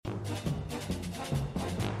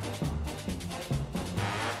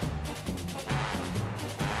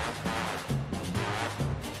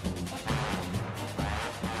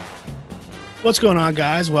What's going on,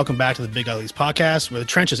 guys? Welcome back to the Big Uglies podcast, where the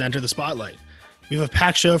trenches enter the spotlight. We have a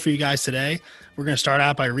packed show for you guys today. We're going to start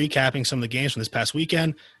out by recapping some of the games from this past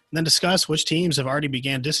weekend, and then discuss which teams have already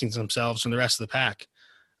began distancing themselves from the rest of the pack.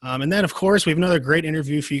 And then, of course, we have another great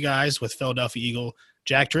interview for you guys with Philadelphia Eagle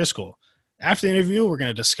Jack Driscoll. After the interview, we're going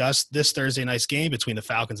to discuss this Thursday night's game between the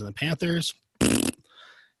Falcons and the Panthers,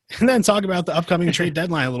 and then talk about the upcoming trade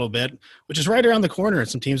deadline a little bit, which is right around the corner, and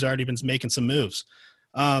some teams have already been making some moves.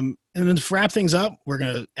 And then to wrap things up, we're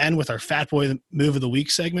going to end with our Fat Boy Move of the Week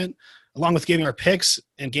segment, along with giving our picks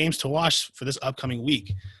and games to watch for this upcoming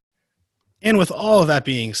week. And with all of that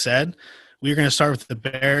being said, we're going to start with the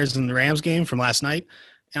Bears and the Rams game from last night.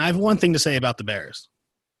 And I have one thing to say about the Bears.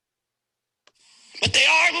 But they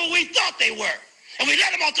are who we thought they were, and we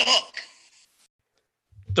let them off the hook.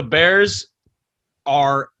 The Bears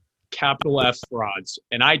are capital F frauds.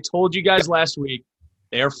 And I told you guys last week,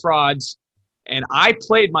 they are frauds. And I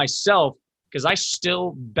played myself because I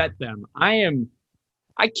still bet them. I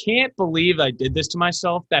can't believe I did this to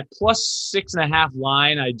myself. That plus 6.5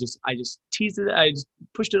 line, I just teased it. I just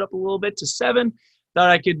pushed it up a little bit to 7. Thought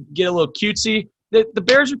I could get a little cutesy. The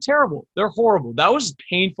Bears are terrible. They're horrible. That was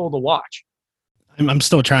painful to watch. I'm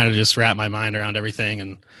still trying to just wrap my mind around everything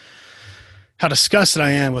and how disgusted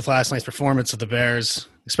I am with last night's performance of the Bears,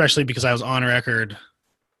 especially because I was on record,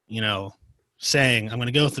 saying I'm going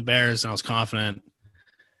to go with the Bears, and I was confident,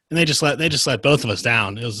 and they just let both of us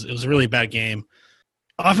down. It was a really bad game.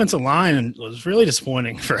 Offensive line was really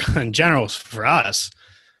disappointing in general for us.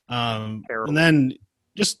 And then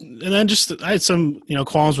I had some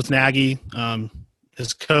qualms with Nagy,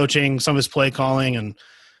 his coaching, some of his play calling, and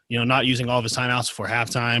not using all of his timeouts before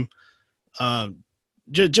halftime.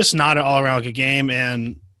 Just not an all around good game,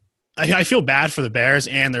 and I feel bad for the Bears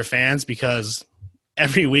and their fans because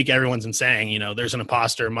every week everyone's been saying, there's an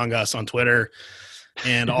imposter among us on Twitter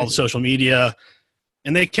and all the social media,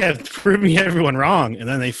 and they kept proving everyone wrong. And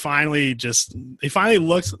then they finally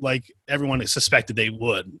looked like everyone suspected they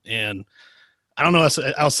would. And I don't know what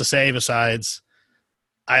else to say besides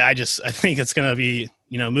I think it's going to be,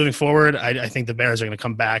 moving forward, I think the Bears are going to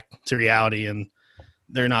come back to reality, and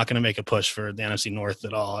they're not going to make a push for the NFC North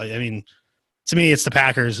at all. I mean, to me, it's the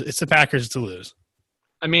Packers. It's the Packers to lose.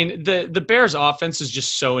 I mean, the Bears' offense is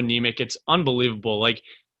just so anemic. It's unbelievable. Like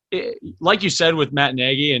you said with Matt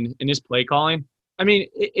Nagy and his play calling, I mean,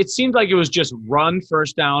 it seemed like it was just run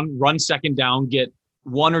first down, run second down, get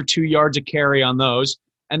 1 or 2 yards of carry on those,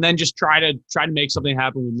 and then just try to make something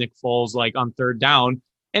happen with Nick Foles, like on third down.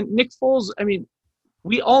 And Nick Foles, I mean,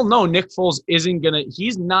 we all know Nick Foles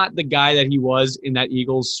he's not the guy that he was in that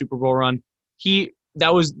Eagles Super Bowl run.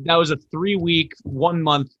 That was a 3-week, 1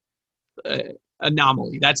 month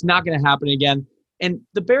anomaly. That's not going to happen again. And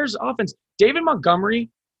the Bears offense, David Montgomery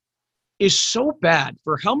is so bad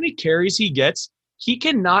for how many carries he gets. He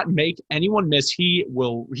cannot make anyone miss. He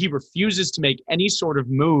refuses to make any sort of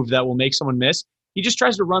move that will make someone miss. He just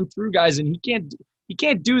tries to run through guys, and he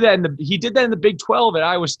can't do that he did that in the Big 12 at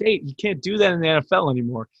Iowa State. He can't do that in the NFL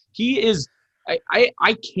anymore. He is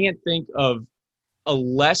I can't think of a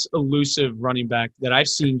less elusive running back that I've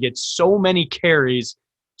seen get so many carries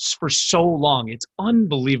for so long. It's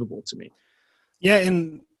unbelievable to me. Yeah,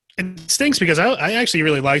 and it stinks because I actually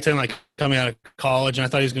really liked him coming out of college, and I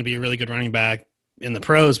thought he was going to be a really good running back in the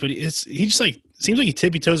pros, but he just seems like he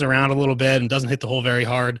tippy-toes around a little bit and doesn't hit the hole very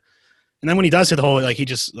hard. And then when he does hit the hole, he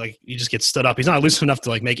just gets stood up. He's not elusive enough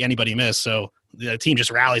to make anybody miss. So the team just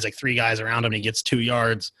rallies 3 guys around him, and he gets 2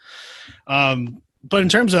 yards. But in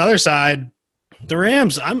terms of the other side, the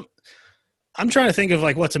Rams, I'm trying to think of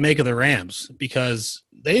what to make of the Rams because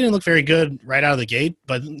they didn't look very good right out of the gate,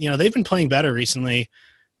 but they've been playing better recently.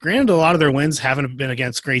 Granted, a lot of their wins haven't been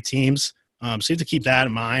against great teams, so you have to keep that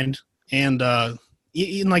in mind. And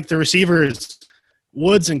even the receivers,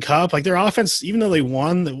 Woods and Kupp, their offense, even though they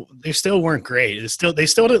won, they still weren't great. They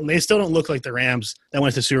still don't look like the Rams that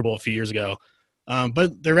went to the Super Bowl a few years ago.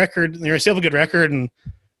 But their record, they still have a good record, and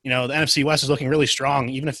the NFC West is looking really strong,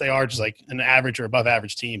 even if they are just an average or above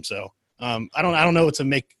average team. So I don't know what to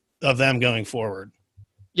make of them going forward.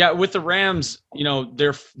 Yeah, with the Rams,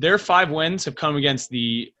 their 5 wins have come against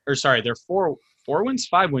their 4 wins,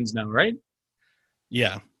 5 wins now, right?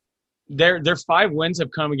 Yeah. Their 5 wins have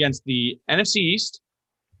come against the NFC East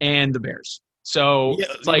and the Bears. So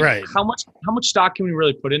it's right. How much stock can we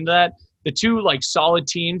really put into that? The 2 solid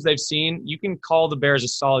teams they've seen, you can call the Bears a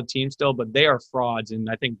solid team still, but they are frauds, and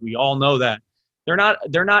I think we all know that. They're not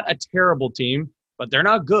a terrible team, but they're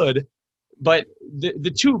not good. But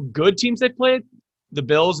the 2 good teams they played, the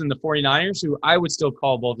Bills and the 49ers, who I would still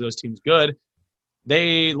call both of those teams good,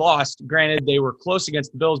 they lost. Granted, they were close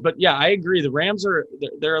against the Bills, but yeah, I agree. The Rams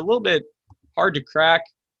they're a little bit hard to crack.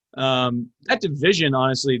 That division,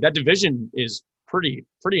 honestly, is pretty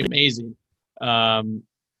amazing. And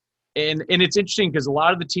it's interesting because a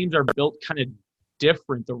lot of the teams are built kind of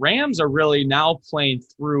different. The Rams are really now playing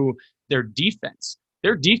through their defense.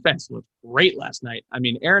 Their defense looked great last night. I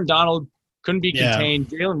mean, Aaron Donald couldn't be contained.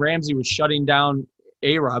 Jalen Ramsey was shutting down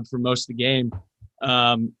A-Rob for most of the game.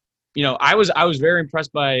 I was very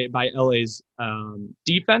impressed by LA's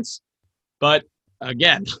defense, but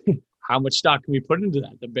again, how much stock can we put into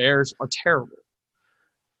that? The Bears are terrible.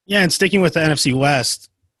 Yeah, and sticking with the NFC West,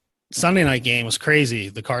 Sunday night game was crazy.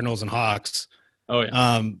 The Cardinals and Hawks. Oh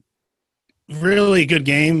yeah, really good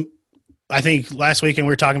game. I think last weekend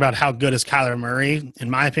we were talking about how good is Kyler Murray. In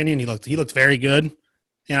my opinion, he looked very good,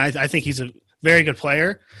 and I think he's a very good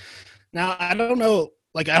player. Now I don't know,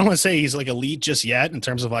 I don't want to say he's elite just yet in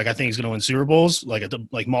terms of I think he's going to win Super Bowls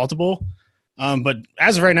multiple. But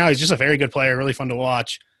as of right now, he's just a very good player, really fun to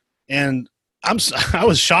watch. And I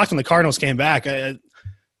was shocked when the Cardinals came back. The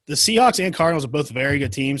Seahawks and Cardinals are both very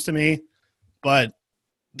good teams to me, but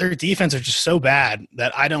their defense are just so bad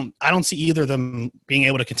that I don't see either of them being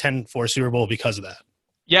able to contend for a Super Bowl because of that.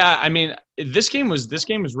 Yeah, I mean, this game was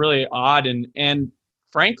really odd, and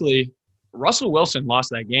frankly, Russell Wilson lost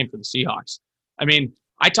that game for the Seahawks. I mean,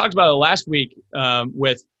 I talked about it last week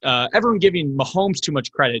with everyone giving Mahomes too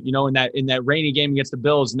much credit, in that rainy game against the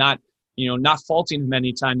Bills, not faulting him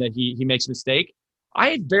any time that he makes a mistake. I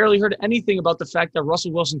had barely heard anything about the fact that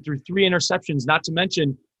Russell Wilson threw 3 interceptions, not to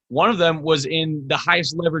mention one of them was in the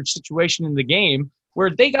highest leverage situation in the game where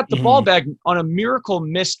they got the ball back on a miracle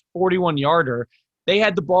missed 41-yarder. They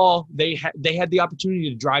had the ball. They had the opportunity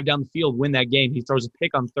to drive down the field, win that game. He throws a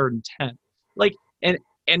pick on 3rd and 10.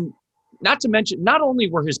 And not to mention, not only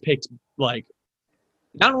were his picks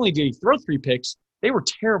not only did he throw 3 picks, they were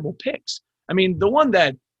terrible picks. I mean, the one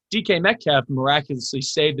that DK Metcalf miraculously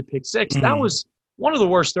saved the pick 6, that was one of the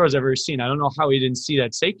worst throws I've ever seen. I don't know how he didn't see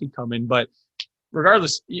that safety coming, but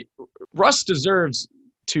regardless, Russ deserves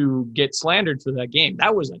to get slandered for that game.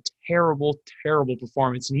 That was a terrible, terrible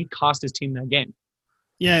performance, and he cost his team that game.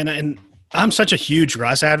 Yeah, and I'm such a huge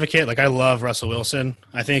Russ advocate. I love Russell Wilson.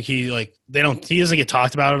 I think he doesn't get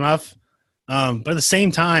talked about enough. But at the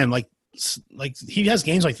same time, he has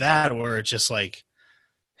games like that where it's just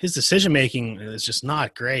his decision making is just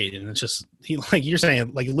not great, and it's just you're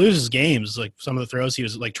saying he loses games some of the throws he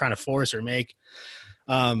was trying to force or make.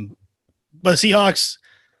 But the Seahawks,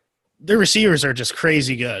 their receivers are just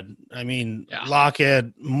crazy good. I mean,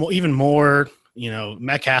 Lockett, even more.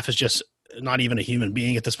 Metcalf is just not even a human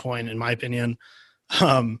being at this point, in my opinion.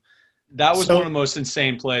 That was one of the most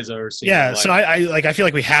insane plays I've ever seen. Yeah, so I feel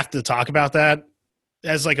like we have to talk about that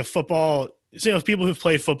as a football. People who've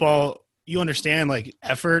played football, you understand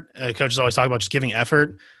effort. Coaches always talk about just giving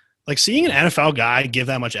effort. Seeing an NFL guy give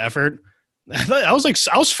that much effort, I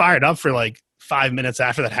was fired up for 5 minutes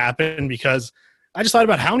after that happened because I just thought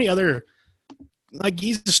about how many other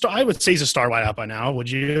he's a star. I would say he's a star wideout by now. Would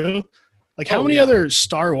you? How many other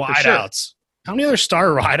star wideouts? Sure. How many other star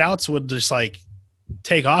wideouts would just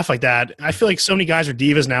take off like that? I feel like so many guys are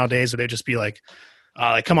divas nowadays, where they just be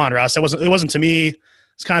come on, Russ, it wasn't to me.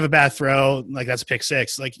 It's kind of a bad throw. That's a pick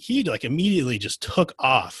 6. He immediately just took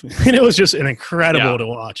off, and it was just incredible to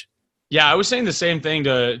watch. Yeah, I was saying the same thing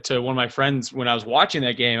to one of my friends when I was watching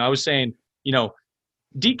that game. I was saying,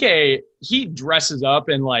 DK, he dresses up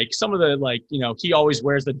in some of the he always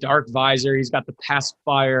wears the dark visor. He's got the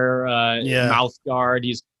pacifier mouth guard.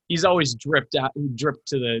 He's always dripped to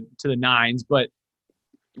the nines. But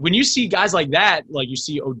when you see guys like that, you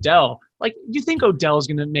see Odell, you think Odell's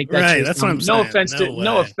going to make that? Right, that's what I'm saying.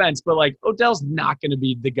 No offense, but Odell's not going to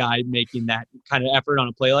be the guy making that kind of effort on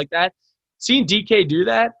a play like that. Seeing DK do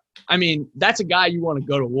that, I mean, that's a guy you want to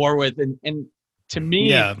go to war with. And to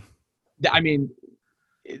me, I mean,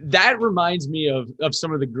 that reminds me of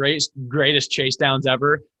some of the greatest chase downs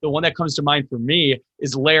ever. The one that comes to mind for me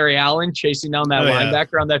is Larry Allen chasing down that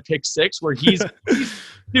linebacker on that pick 6 where he's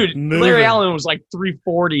dude, Larry Allen was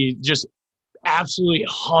 340, just absolutely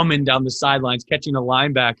humming down the sidelines, catching a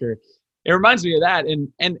linebacker. It reminds me of that.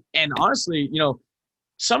 And honestly,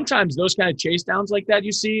 sometimes those kind of chase downs like that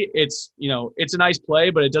you see, it's a nice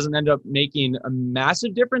play, but it doesn't end up making a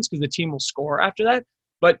massive difference because the team will score after that.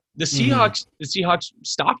 But the Seahawks,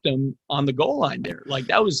 stopped them on the goal line there.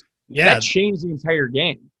 That changed the entire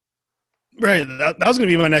game. Right. That was going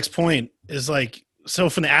to be my next point. Is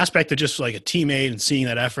so from the aspect of just a teammate and seeing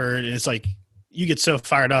that effort, and it's you get so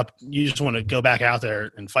fired up, you just want to go back out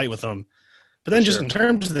there and fight with them. But then just in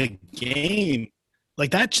terms of the game,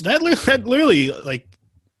 that literally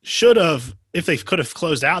should have, if they could have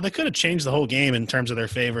closed out, they could have changed the whole game in terms of their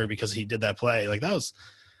favor because he did that play.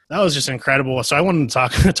 That that was just incredible. So I wanted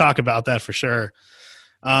to talk about that for sure.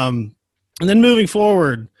 And then moving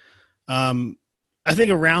forward, I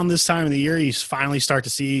think around this time of the year, you finally start to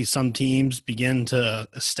see some teams begin to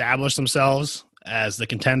establish themselves as the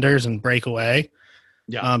contenders and break away.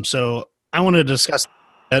 Yeah. So I wanted to discuss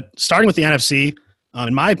that, starting with the NFC.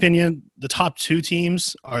 In my opinion, the top two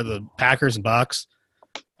teams are the Packers and Bucks.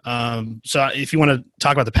 So if you want to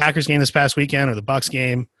talk about the Packers game this past weekend or the Bucks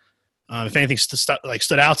game, if anything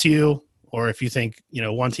stood out to you, or if you think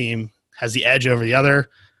one team has the edge over the other,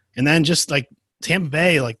 and then just like Tampa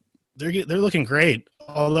Bay, like they're looking great.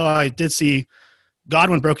 Although I did see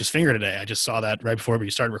Godwin broke his finger today. I just saw that right before we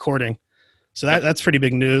started recording. So that's pretty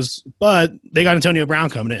big news. But they got Antonio Brown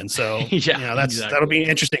coming in, so that'll be an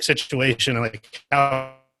interesting situation. Like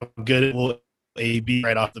how good it will be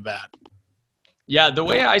right off the bat. Yeah, the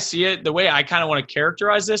way I see it, the way I kind of want to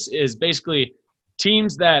characterize this is basically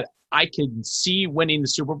teams that I can see winning the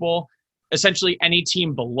Super Bowl. Essentially, any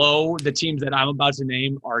team below the teams that I'm about to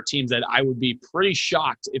name are teams that I would be pretty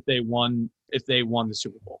shocked if they won the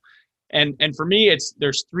Super Bowl. And for me,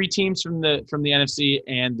 there's three teams from the NFC,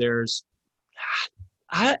 and there's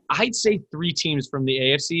I'd say three teams from the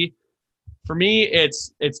AFC. For me,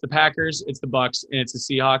 it's the Packers, it's the Bucks, and it's the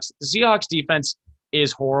Seahawks. The Seahawks defense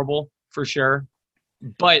is horrible for sure,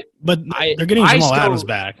 but they're getting Jamal Adams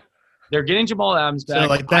back. They're getting Jamal Adams back.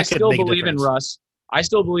 So I still believe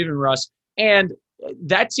in Russ. And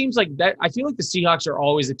that seems like that. I feel like the Seahawks are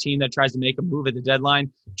always a team that tries to make a move at the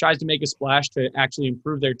deadline, tries to make a splash to actually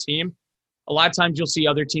improve their team. A lot of times you'll see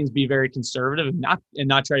other teams be very conservative and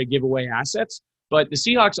not try to give away assets. But the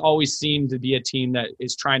Seahawks always seem to be a team that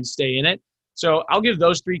is trying to stay in it. So I'll give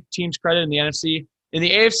those three teams credit in the NFC. In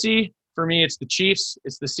the AFC, for me, it's the Chiefs,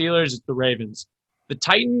 it's the Steelers, it's the Ravens. The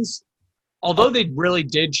Titans, although they really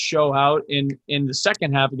did show out in the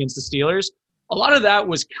second half against the Steelers, a lot of that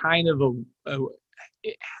was kind of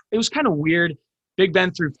it was kind of weird. Big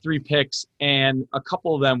Ben threw 3 picks, and a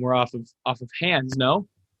couple of them were off of hands. No,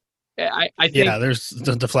 I think there's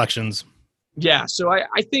the deflections. Yeah, so I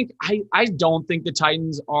don't think the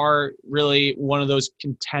Titans are really one of those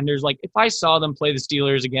contenders. Like if I saw them play the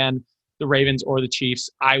Steelers again, the Ravens, or the Chiefs,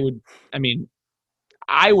 I would.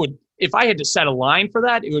 If I had to set a line for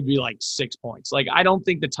that, it would be like 6 points. Like I don't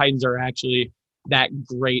think the Titans are actually that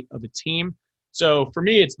great of a team. So for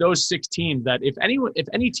me, it's those 6 teams that if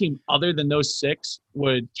any team other than those 6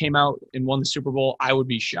 came out and won the Super Bowl, I would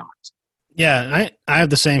be shocked. Yeah, I have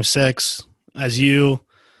the same 6 as you.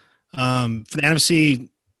 For the NFC,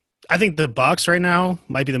 I think the Bucks right now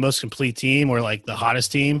might be the most complete team, or like the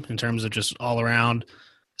hottest team in terms of just all around,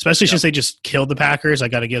 especially since they just killed the Packers. I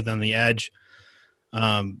got to give them the edge.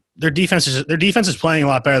 Their defense is playing a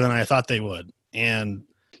lot better than I thought they would. And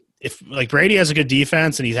if like Brady has a good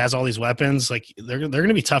defense and he has all these weapons, like they're going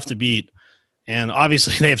to be tough to beat. And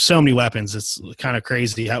obviously they have so many weapons. It's kind of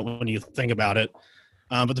crazy when you think about it.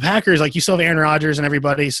 But the Packers, like you still have Aaron Rodgers and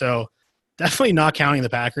everybody. So definitely not counting the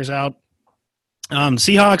Packers out.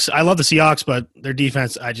 Seahawks, I love the Seahawks, but their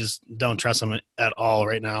defense, I just don't trust them at all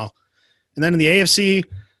right now. And then in the AFC,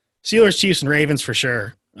 Steelers, Chiefs, and Ravens for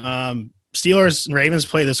sure. Steelers and Ravens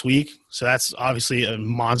play this week, so that's obviously a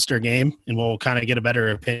monster game, and we'll kind of get a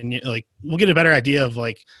better opinion. Like we'll get a better idea of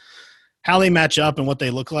like how they match up and what they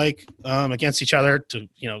look like against each other to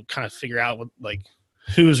kind of figure out what like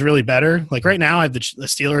who's really better. Like right now, I have the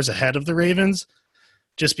Steelers ahead of the Ravens,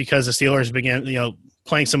 just because the Steelers begin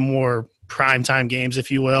playing some more primetime games, if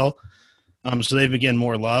you will. So they begin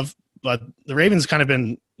more love, but the Ravens kind of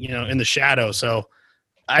been in the shadow. So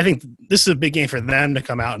I think this is a big game for them to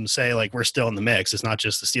come out and say, like, we're still in the mix. It's not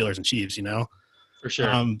just the Steelers and Chiefs, For sure.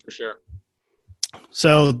 For sure.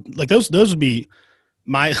 So, like, those would be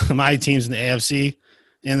my teams in the AFC.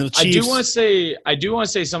 And the Chiefs. I do want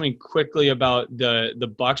to say something quickly about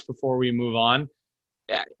the Bucks before we move on.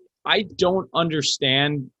 I don't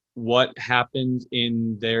understand what happened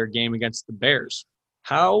in their game against the Bears.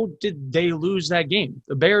 How did they lose that game?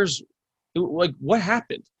 The Bears, like, what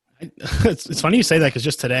happened? It's funny you say that because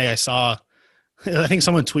just today I think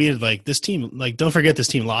someone tweeted like this team, like don't forget this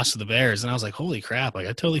team lost to the Bears, and I was like, holy crap! Like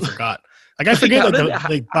I totally forgot. Like I forget that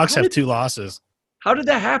the Bucks have 2 losses. How did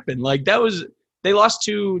that happen? Like they lost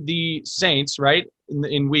to the Saints right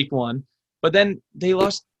in week 1, but then they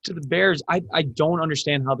lost to the Bears. I don't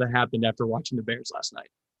understand how that happened after watching the Bears last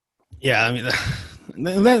night. Yeah, I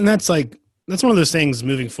mean that's one of those things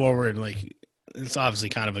moving forward. Like it's obviously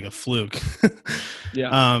kind of like a fluke.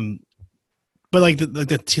 Yeah. But like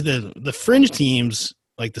the fringe teams,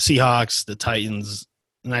 like the Seahawks, the Titans,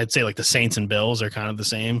 and I'd say like the Saints and Bills are kind of the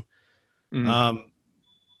same. Mm-hmm.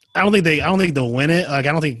 I don't think they'll win it. Like,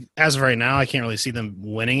 I don't think as of right now, I can't really see them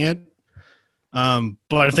winning it.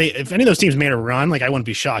 But if any of those teams made a run, like, I wouldn't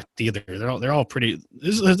be shocked either. They're all pretty.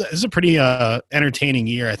 This is a pretty entertaining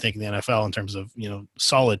year, I think, in the NFL in terms of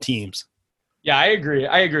solid teams. Yeah, I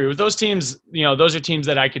agree with those teams. Those are teams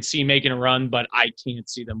that I could see making a run, but I can't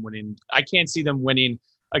see them winning. I can't see them winning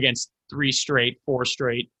against 4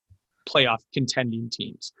 straight playoff contending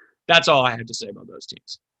teams. That's all I have to say about those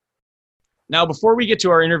teams. Now, before we get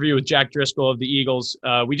to our interview with Jack Driscoll of the Eagles,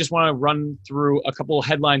 we just want to run through a couple of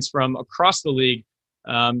headlines from across the league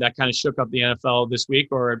that kind of shook up the NFL this week,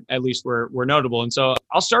 or at least were notable. And so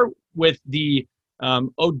I'll start with the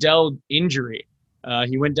Odell injury.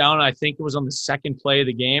 He went down, I think it was on the second play of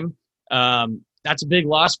the game. That's a big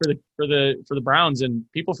loss for the Browns, and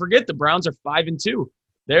people forget the Browns are 5-2.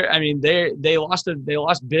 They lost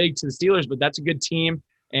big to the Steelers, but that's a good team.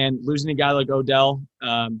 And losing a guy like Odell,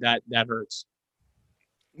 that hurts.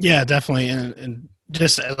 Yeah, definitely, and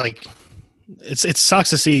just like it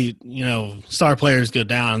sucks to see star players go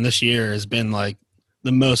down. This year has been like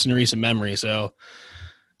the most in recent memory. So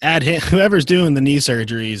add him, whoever's doing the knee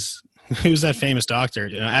surgeries. Who's that famous doctor?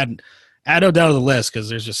 Add Odell to the list because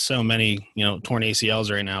there's just so many torn ACLs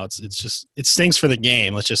right now. It stinks for the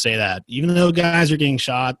game. Let's just say that. Even though guys are getting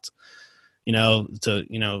shot.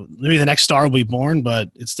 Maybe the next star will be born, but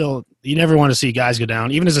it's still, you never want to see guys go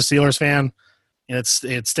down. Even as a Steelers fan, it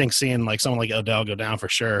stinks seeing like someone like Odell go down for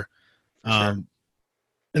sure. And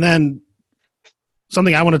then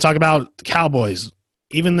something I want to talk about, the Cowboys,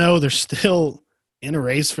 even though they're still in a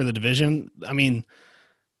race for the division, I mean,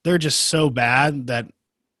 they're just so bad that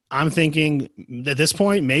I'm thinking at this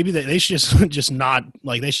point, maybe they should just not,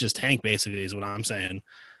 like, they should just tank, basically, is what I'm saying.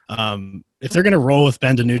 If they're going to roll with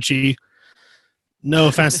Ben DiNucci, no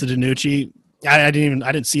offense to DiNucci, I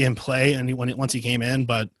didn't see him play once he came in,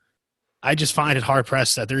 but I just find it hard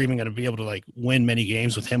pressed that they're even going to be able to like win many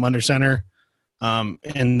games with him under center. And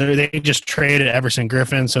they just traded Everson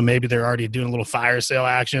Griffin, so maybe they're already doing a little fire sale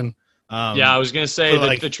action. I was going to say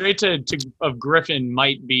the trade of Griffin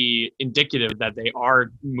might be indicative that they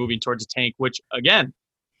are moving towards a tank, which again,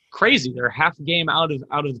 crazy. They're half a game out of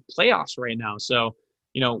the playoffs right now, so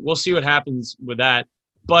we'll see what happens with that.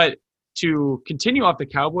 But to continue off the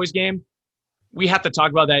Cowboys game, we have to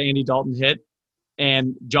talk about that Andy Dalton hit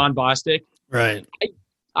and John Bostic. Right.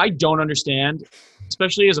 I don't understand,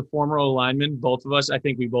 especially as a former O-lineman, both of us, I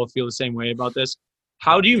think we both feel the same way about this.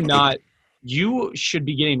 How do you not – you should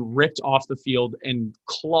be getting ripped off the field and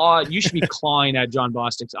you should be clawing at John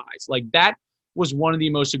Bostic's eyes. Like, that was one of the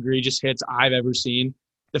most egregious hits I've ever seen.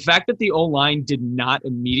 The fact that the O-line did not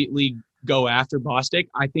immediately go after Bostic,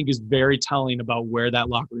 I think, is very telling about where that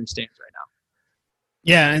locker room stands right now.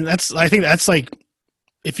 Yeah, and I think that's like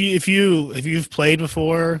if you've played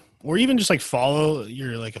before or even just like follow,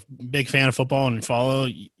 you're like a big fan of football and follow,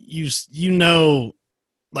 like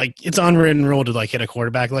it's unwritten rule to like hit a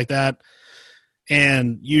quarterback like that.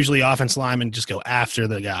 And usually offensive linemen just go after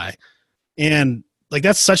the guy. And like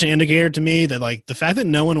that's such an indicator to me that like the fact that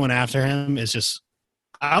no one went after him is just,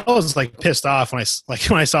 I was like pissed off when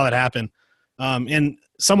I saw that happen. And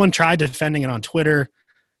someone tried defending it on Twitter,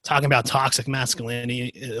 talking about toxic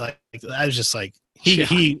masculinity. Like I was just like,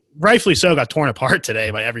 he rightfully so got torn apart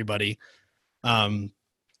today by everybody. And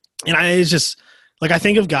it's just like, I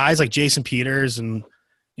think of guys like Jason Peters and,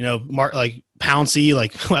 Mark, like Pouncey,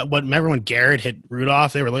 like remember when Garrett hit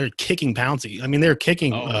Rudolph, they were literally kicking Pouncey. I mean, they were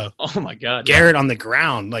kicking, oh my God, Garrett on the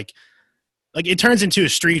ground. Like it turns into a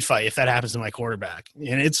street fight if that happens to my quarterback.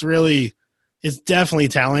 And it's definitely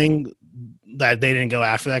telling that they didn't go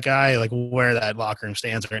after that guy, like where that locker room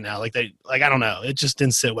stands right now. Like I don't know. It just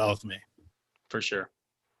didn't sit well with me. For sure.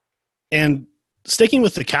 And sticking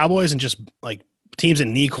with the Cowboys and just like teams that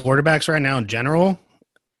need quarterbacks right now in general,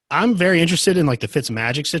 I'm very interested in like the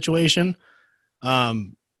Fitzmagic situation.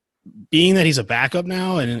 Being that he's a backup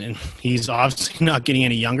now and he's obviously not getting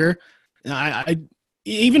any younger, I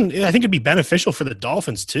think it'd be beneficial for the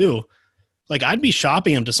Dolphins too. Like I'd be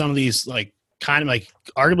shopping him to some of these like kind of like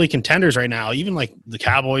arguably contenders right now, even like the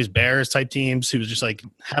Cowboys, Bears type teams who just like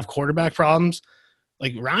have quarterback problems.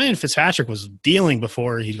 Like Ryan Fitzpatrick was dealing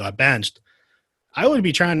before he got benched. I would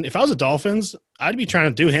be trying, if I was a Dolphins, I'd be trying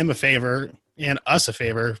to do him a favor and us a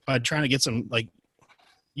favor by trying to get some, like,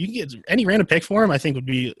 you can get any random pick for him, I think would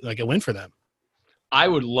be like a win for them. I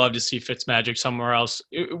would love to see Fitzmagic somewhere else.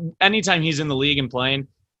 Anytime he's in the league and playing,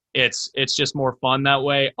 it's just more fun that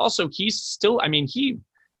way. Also, he's still, I mean,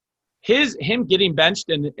 him getting benched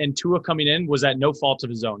and Tua coming in was at no fault of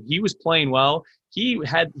his own. He was playing well. He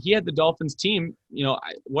had the Dolphins team,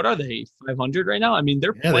 what are they, 500 right now? I mean,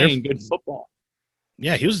 they're playing good football.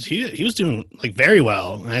 Yeah, he was doing like very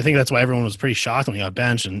well, and I think that's why everyone was pretty shocked when he got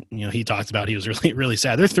benched. And he talked about he was really really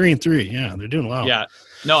sad. They're 3-3. Yeah, they're doing well. Yeah,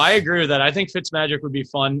 no, I agree with that. I think Fitzmagic would be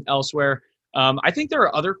fun elsewhere. I think there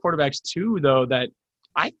are other quarterbacks too, though, that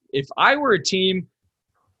if I were a team,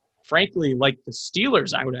 frankly, like the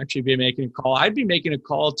Steelers, I would actually be making a call. I'd be making a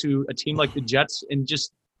call to a team like the Jets and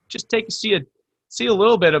just see a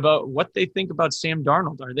little bit about what they think about Sam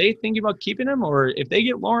Darnold. Are they thinking about keeping him, or if they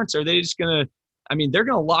get Lawrence, are they just gonna? I mean, they're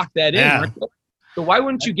gonna lock that in. Right? So why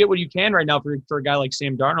wouldn't you get what you can right now for a guy like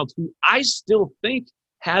Sam Darnold, who I still think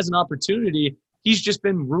has an opportunity? He's just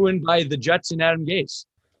been ruined by the Jets and Adam Gase.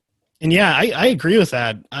 And yeah, I agree with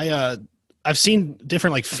that. I've seen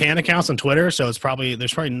different like fan accounts on Twitter, so there's probably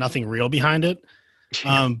nothing real behind it.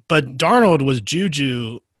 But Darnold was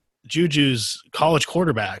Juju's college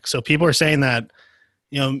quarterback, so people are saying that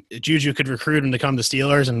Juju could recruit him to come to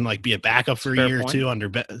Steelers and like be a backup for a year or two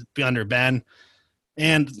under Ben.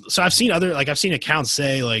 And so I've seen accounts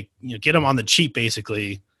say like get him on the cheap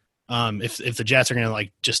basically, if the Jets are going to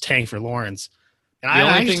like just tank for Lawrence. And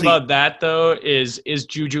the only thing about that though is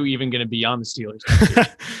Juju even going to be on the Steelers?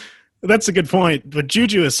 That's a good point. But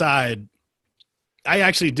Juju aside, I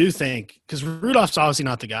actually do think, because Rudolph's obviously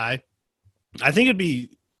not the guy, I think it'd be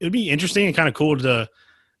interesting and kind of cool to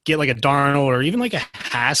get like a Darnold or even like a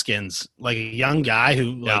Haskins, like a young guy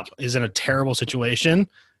who is in a terrible situation,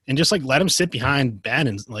 and just like let him sit behind Ben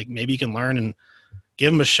and like maybe he can learn and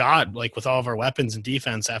give him a shot like with all of our weapons and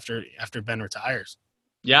defense after Ben retires.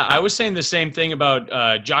 Yeah, I was saying the same thing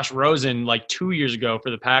about Josh Rosen like 2 years ago for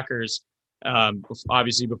the Packers.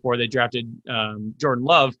 Obviously before they drafted Jordan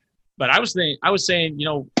Love, but I was saying,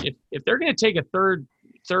 if they're going to take a third,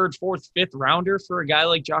 fourth, fifth rounder for a guy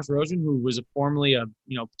like Josh Rosen, who was formerly a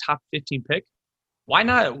top 15 pick, why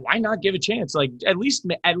not give a chance? Like at least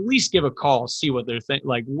give a call, see what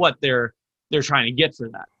what they're trying to get for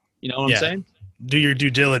that. You know what I'm saying? Do your due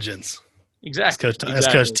diligence. Exactly. As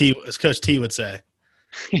Coach T would say.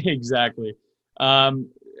 Exactly. Continuing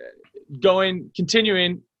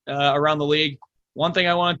around the league. One thing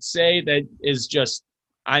I want to say that is just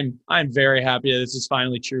I'm very happy that this is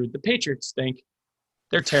finally true. The Patriots stink.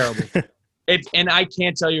 They're terrible. And I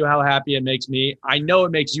can't tell you how happy it makes me. I know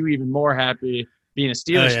it makes you even more happy being a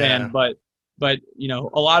Steelers fan, but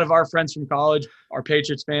a lot of our friends from college are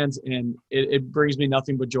Patriots fans, and it brings me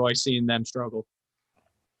nothing but joy seeing them struggle.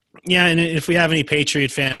 Yeah, and if we have any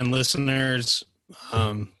Patriot fan listeners,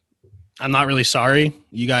 I'm not really sorry.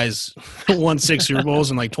 You guys won 6 Super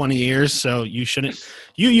Bowls in like 20 years, so you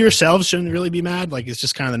yourselves shouldn't really be mad. Like it's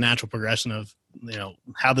just kind of the natural progression of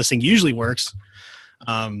how this thing usually works.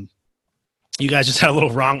 You guys just had a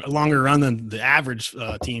little longer run than the average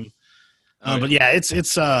team, but yeah,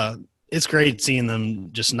 it's great seeing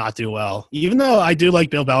them just not do well. Even though I do like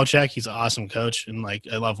Bill Belichick, he's an awesome coach, and like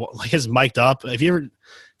I love like his mic'd up. If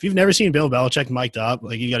you've never seen Bill Belichick mic'd up,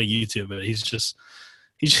 like you got to YouTube it. He's just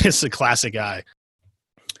a classic guy.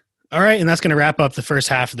 All right, and that's going to wrap up the first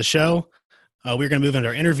half of the show. We're going to move into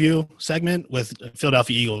our interview segment with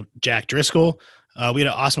Philadelphia Eagle Jack Driscoll. We had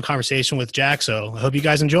an awesome conversation with Jack, so I hope you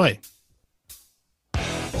guys enjoy.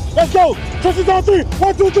 Let's go! Touches on 3.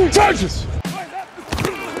 1, 2, 3. Charges!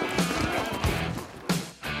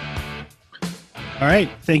 All right,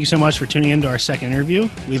 thank you so much for tuning in to our second interview.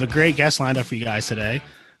 We have a great guest lined up for you guys today.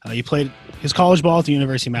 He played his college ball at the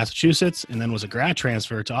University of Massachusetts and then was a grad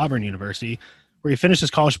transfer to Auburn University, where he finished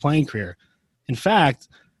his college playing career. In fact,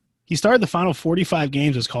 he started the final 45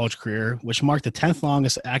 games of his college career, which marked the 10th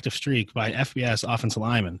longest active streak by an FBS offensive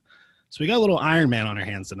lineman. So we got a little Iron Man on our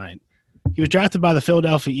hands tonight. He was drafted by the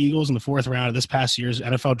Philadelphia Eagles in the 4th round of this past year's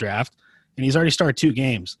NFL draft, and he's already started 2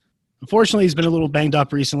 games. Unfortunately, he's been a little banged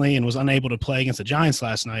up recently and was unable to play against the Giants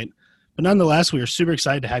last night. But nonetheless, we are super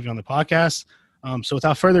excited to have you on the podcast. So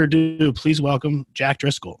without further ado, please welcome Jack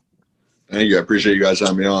Driscoll. Thank you. I appreciate you guys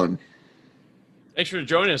having me on. Thanks for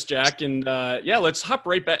joining us, Jack. And let's hop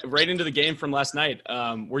right into the game from last night.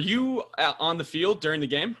 Were you on the field during the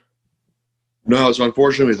game? No, so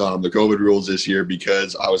unfortunately, the COVID rules this year,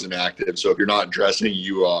 because I was inactive. So if you're not dressing,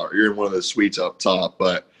 you're in one of the suites up top.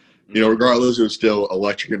 But regardless, it was still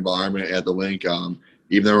electric environment at the link. Even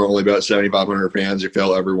though there were only about 7,500 fans, you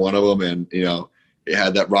felt every one of them, and it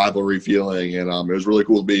had that rivalry feeling, and it was really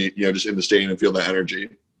cool to be just in the stadium and feel that energy.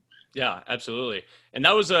 Yeah, absolutely. And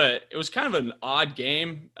it was kind of an odd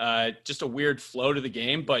game, just a weird flow to the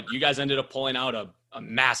game, but you guys ended up pulling out a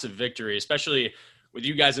massive victory, especially with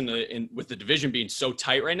you guys with the division being so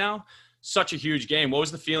tight right now. Such a huge game. What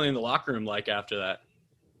was the feeling in the locker room like after that?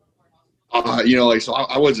 So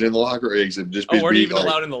I wasn't in the locker room. Just weren't be even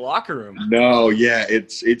allowed in the locker room. No, yeah,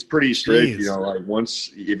 it's pretty strict. Jeez. Like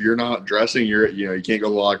once if you're not dressing, you can't go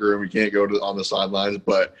to the locker room, you can't go on the sidelines.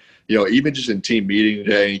 But even just in team meeting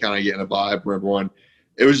today, you kind of getting a vibe from everyone.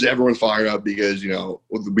 Everyone's fired up because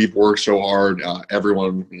we've worked so hard.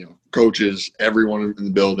 Everyone, coaches, everyone in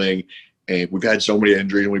the building, and we've had so many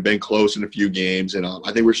injuries, and we've been close in a few games, and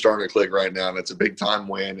I think we're starting to click right now. And it's a big time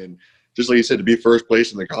win, and just like you said, to be first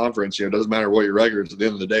place in the conference, it doesn't matter what your record is. At the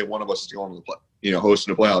end of the day, one of us is going to the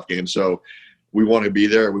hosting a playoff game. So we want to be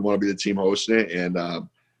there. We want to be the team hosting it, and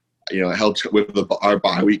it helps with our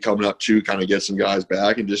bye week coming up too. Kind of get some guys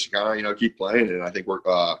back and just kind of keep playing. And I think we're,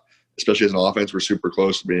 especially as an offense, we're super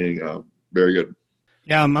close to being very good.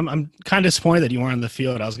 Yeah, I'm kind of disappointed that you weren't on the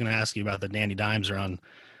field. I was going to ask you about the Danny Dimes run.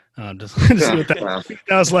 Just with that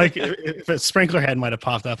was like if a sprinkler head might have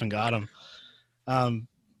popped up and got him.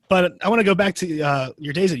 But I want to go back to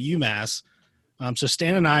your days at UMass. So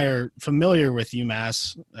Stan and I are familiar with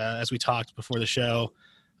UMass as we talked before the show.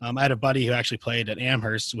 I had a buddy who actually played at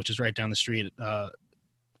Amherst, which is right down the street,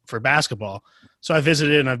 for basketball. So I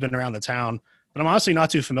visited and I've been around the town. But I'm honestly not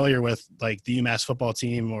too familiar with like the UMass football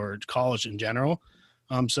team or college in general.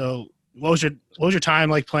 So what was your time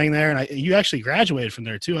like playing there? And you actually graduated from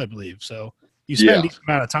there too, I believe. So you spent a decent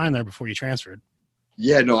amount of time there before you transferred.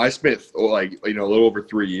 Yeah, no, I spent a little over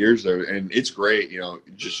 3 years there, and it's great. I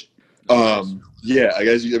guess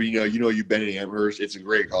you've been in Amherst. It's a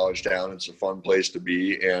great college town. It's a fun place to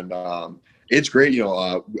be, and it's great.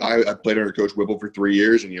 I played under Coach Whipple for 3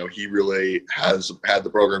 years, and he really has had the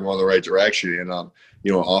program going the right direction. And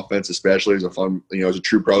offense especially is a fun. It's a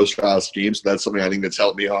true pro style scheme. So that's something I think that's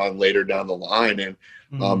helped me on later down the line. And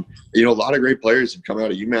a lot of great players have come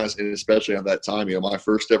out of UMass, and especially at that time, my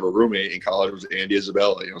first ever roommate in college was Andy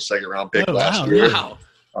Isabella, second round pick last year. Wow.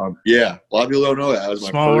 A lot of people don't know that. That was my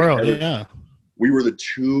small first world. ever. Yeah. We were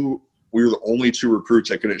the only two recruits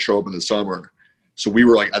that couldn't show up in the summer. So we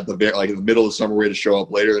were in the middle of the summer, we had to show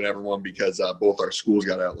up later than everyone because both our schools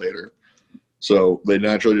got out later. So they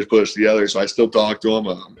naturally just put us together. So I still talk to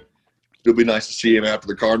them. It'll be nice to see him after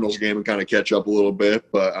the Cardinals game and kind of catch up a little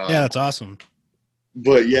bit. But yeah, that's awesome.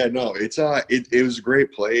 But yeah, no, it was a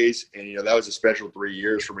great place, and that was a special 3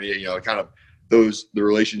 years for me. Kind of the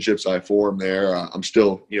relationships I formed there. I'm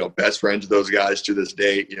still best friends with those guys to this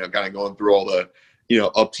day. Kind of going through all the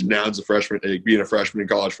ups and downs of being a freshman in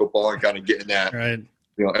college football and kind of getting that. Right.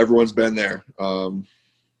 Everyone's been there.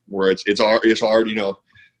 Where it's hard.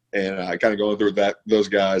 And kind of going through those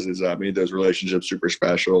guys is made those relationships super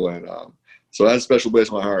special, and so that's a special place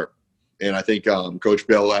in my heart. And I think Coach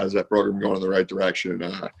Bell has that program going in the right direction.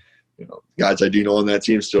 Guys I do know on that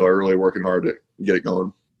team still are really working hard to get it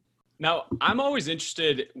going. Now, I'm always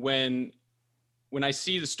interested when I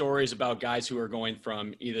see the stories about guys who are going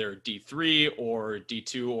from either D3 or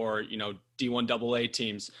D2 or D1 AA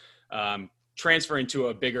teams transferring to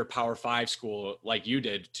a bigger Power 5 school like you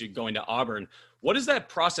did to going to Auburn. What is that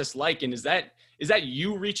process like? And is that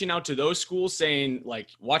you reaching out to those schools saying like,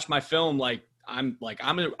 watch my film, I'm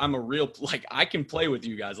a real, I can play with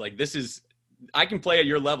you guys. I can play at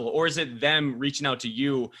your level. Or is it them reaching out to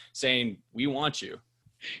you saying, we want you?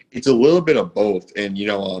 It's a little bit of both. And,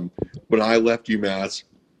 when I left UMass,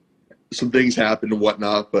 some things happened and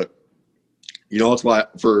whatnot, but, it's why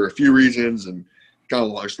for a few reasons and kind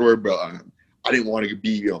of a long story, but I didn't want to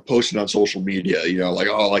be, posting on social media,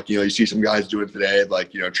 you see some guys doing it today,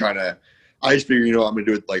 trying to, I just figured, I'm going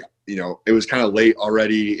to do it it was kind of late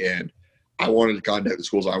already, and I wanted to contact the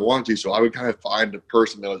schools I wanted to, so I would kind of find a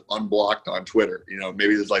person that was unblocked on Twitter.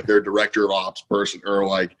 Maybe there's their director of ops person or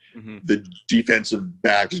the defensive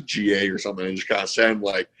backs GA or something, and just kind of send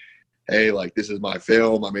hey, this is my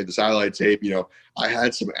film. I made this highlight tape. I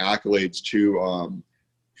had some accolades too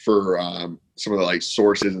for some of the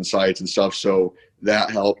sources and sites and stuff. So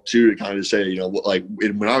that helped too to kind of say,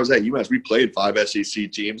 when I was at UMass, we played 5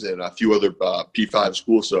 SEC teams and a few other P5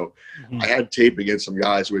 schools. So I had tape against some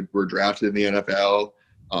guys who were drafted in the NFL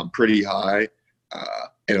pretty high,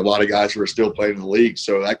 and a lot of guys who are still playing in the league.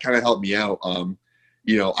 So that kind of helped me out.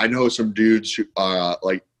 I know some dudes who that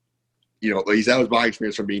was my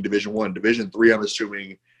experience from being Division I. Division III, I'm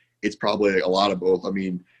assuming it's probably a lot of both. I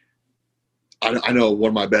mean, I know one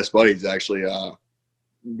of my best buddies actually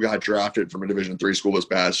got drafted from a Division III school this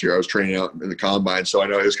past year. I was training out in the combine, so I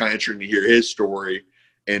know it was kind of interesting to hear his story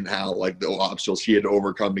and how the obstacles he had to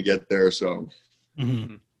overcome to get there. So,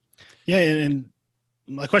 yeah, and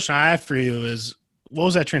my question I have for you is, what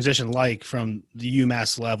was that transition like from the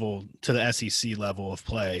UMass level to the SEC level of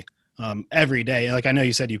play every day? I know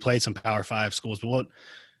you said you played some Power 5 schools, but what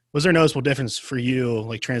was there a noticeable difference for you,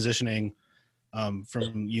 transitioning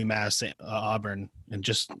from UMass Auburn, and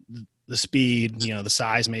just the speed, the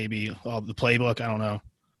size, maybe the playbook. I don't know.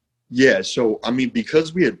 Yeah, so I mean,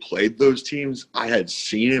 because we had played those teams, I had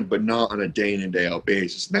seen it, but not on a day in and day out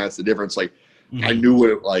basis, and that's the difference. Like, I knew what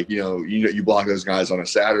it, like you block those guys on a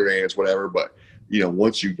Saturday and it's whatever, but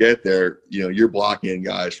once you get there, you're blocking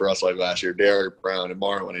guys for us like last year, Derek Brown and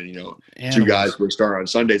Marlon, and two guys who start on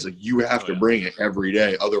Sundays. Like, you have to bring it every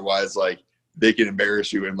day, otherwise, like, they can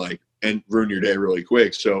embarrass you and ruin your day really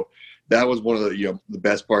quick. So that was one of the the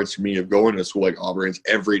best parts for me of going to a school like Auburn.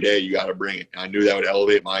 Every day you got to bring it. And I knew that would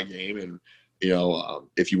elevate my game. And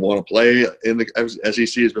if you want to play in the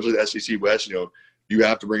SEC, especially the SEC West, you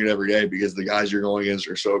have to bring it every day because the guys you're going against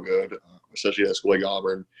are so good, especially at a school like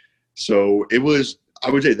Auburn. So I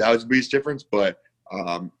would say that was the biggest difference. But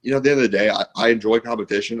at the end of the day, I enjoy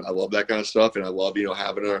competition. I love that kind of stuff, and I love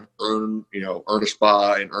having to earn a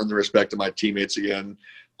spot and earn the respect of my teammates again.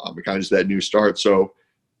 Kind of just that new start. So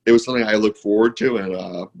it was something I looked forward to, and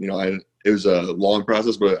it was a long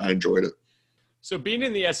process, but I enjoyed it. So being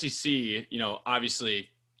in the SEC, obviously,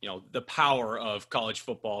 the power of college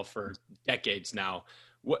football for decades now.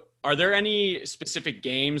 What are there any specific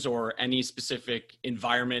games or any specific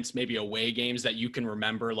environments, maybe away games that you can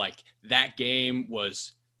remember? Like, that game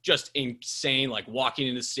was just insane. Like, walking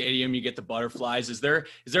in the stadium, you get the butterflies. Is there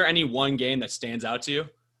any one game that stands out to you?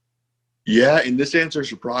 Yeah, and this answer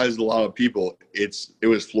surprised a lot of people. It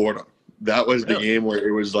was Florida. That was the game where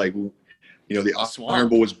it was like, the Iron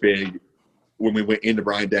Bowl was big when we went into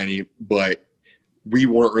Bryant-Denny, but we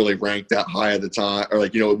weren't really ranked that high at the time, or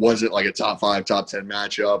it wasn't like a top 5, top 10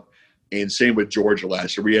 matchup. And same with Georgia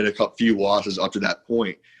last year. We had a few losses up to that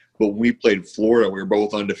point, but when we played Florida, we were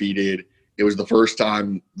both undefeated. It was the first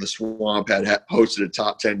time the Swamp had hosted a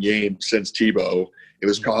top 10 game since Tebow. It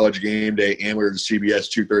was college game day, and we were the CBS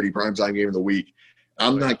 2:30 primetime game of the week.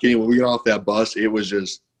 I'm not kidding. When we got off that bus, it was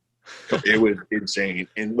insane.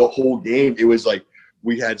 And the whole game, it was like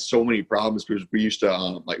we had so many problems because we used to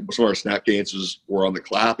some of our snap dances were on the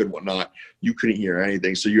clap and whatnot. You couldn't hear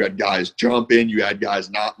anything. So you had guys jumping, you had guys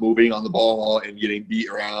not moving on the ball and getting beat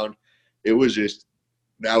around. It was just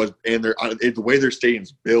the way their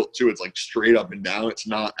stadium's built too. It's like straight up and down. It's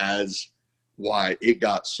not as wide. It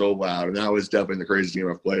got so loud, and that was definitely the craziest game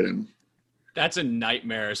I've played in. That's a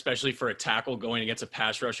nightmare, especially for a tackle going against a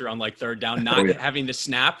pass rusher on third down, not having the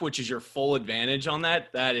snap, which is your full advantage on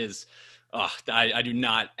that. That is, I do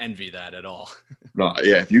not envy that at all. No,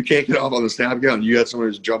 yeah, if you can't get off on the snap count and you got someone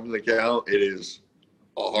who's jumping the count, it is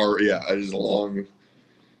hard. Yeah, it is long.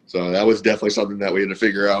 So that was definitely something that we had to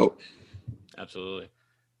figure out. Absolutely.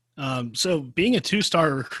 So being a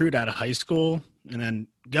 2-star recruit out of high school and then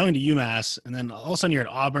going to UMass, and then all of a sudden you're at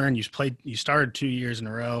Auburn, you started 2 years in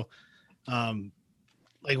a row.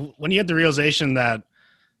 When you had the realization that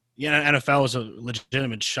NFL was a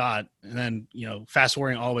legitimate shot, and then fast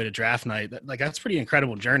forwarding all the way to draft night, that's a pretty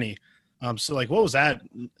incredible journey. So what was that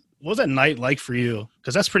night like for you?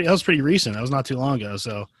 Because that was pretty recent. That was not too long ago.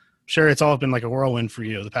 So I'm sure it's all been like a whirlwind for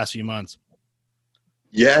you the past few months.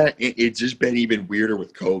 Yeah, it's just been even weirder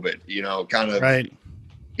with COVID. Right.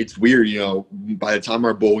 It's weird, by the time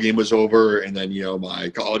our bowl game was over and then, my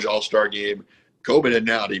college all-star game, COVID had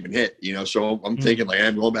not even hit, so I'm thinking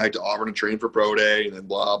I'm going back to Auburn to train for pro day and then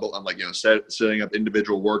blah, blah. I'm setting up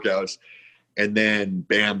individual workouts, and then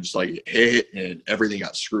bam, just hit and everything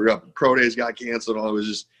got screwed up. Pro days got canceled.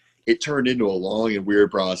 It turned into a long and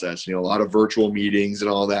weird process, a lot of virtual meetings and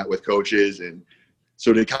all that with coaches. And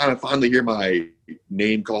so to kind of finally hear my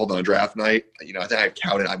name called on draft night, I think I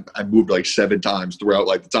counted, I moved 7 times throughout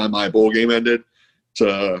the time my bowl game ended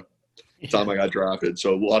to the time I got drafted.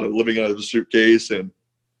 So a lot of living out of the suitcase and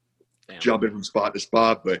jumping from spot to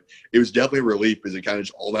spot, but it was definitely a relief because it kind of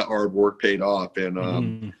just all that hard work paid off.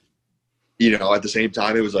 And, at the same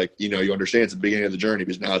time, it was you understand it's the beginning of the journey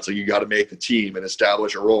because now it's you got to make the team and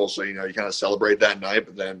establish a role. So, you kind of celebrate that night,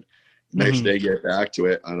 but then next day get back to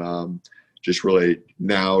it. And, just really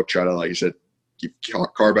now try to, like you said,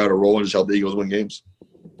 carve out a role and just help the Eagles win games.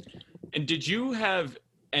 And did you have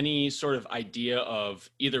any sort of idea of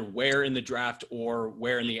either where in the draft or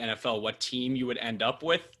where in the NFL, what team you would end up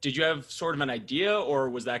with? Did you have sort of an idea, or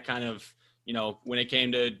was that kind of, when it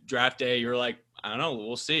came to draft day, you're like, I don't know,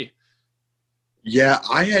 we'll see? Yeah,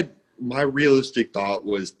 my realistic thought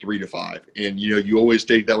was 3 to 5. And, you always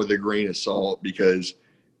take that with a grain of salt because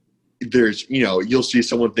there's, you'll see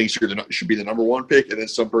someone thinks you should be the number 1 pick, and then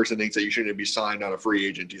some person thinks that you shouldn't be signed on a free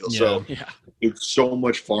agent deal. It's so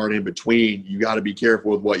much far and in between. You got to be careful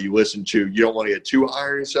with what you listen to. You don't want to get too high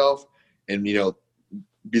on yourself. And,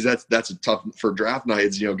 because that's a tough for draft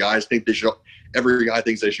nights. Guys think they should. Every guy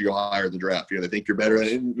thinks they should go higher in the draft. They think you're better,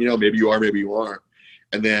 and maybe you are, maybe you aren't.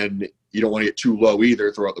 And then you don't want to get too low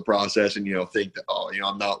either throughout the process, and think that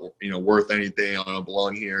I'm not worth anything. I don't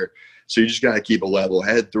belong here. So you just got to keep a level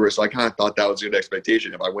head through it. So I kind of thought that was a good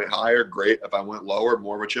expectation. If I went higher, great. If I went lower,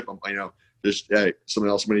 more of a chip. Just hey, someone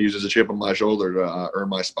else I'm going to use as a chip on my shoulder to earn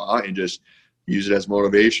my spot and just use it as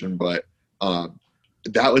motivation. But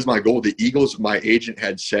that was my goal. The Eagles, my agent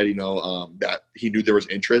had said, that he knew there was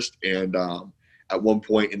interest. And at one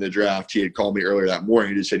point in the draft, he had called me earlier that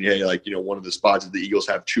morning. He just said, hey, one of the spots that the Eagles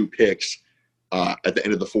have 2 picks at the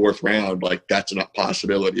end of the 4th round, that's a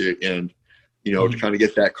possibility. And, to kind of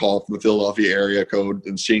get that call from the Philadelphia area code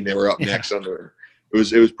and seeing they were up next under, it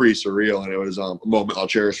was pretty surreal. And it was a moment I'll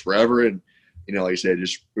cherish forever. And, like I said,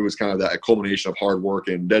 it was kind of that culmination of hard work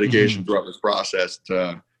and dedication throughout this process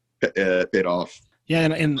to paid off. Yeah,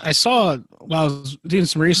 and I saw while I was doing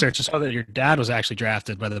some research, I saw that your dad was actually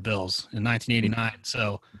drafted by the Bills in 1989.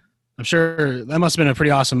 So I'm sure that must have been a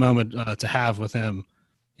pretty awesome moment to have with him,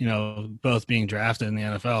 both being drafted in the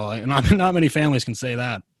NFL. And not many families can say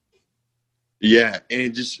that. Yeah, and it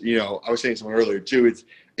just, I was saying something earlier too.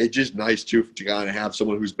 It's just nice too to kind of have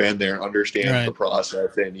someone who's been there and understands the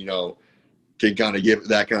process, and can kind of give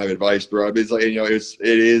that kind of advice throughout. It's like it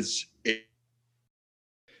is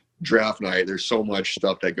draft night. There's so much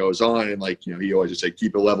stuff that goes on, and he always just say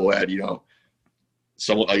keep a level head.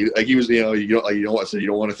 Someone like he was, you don't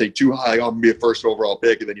want to think too high. I'm gonna be a first overall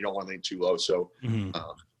pick, and then you don't want to think too low. So, kind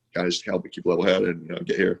of just help it keep a level head and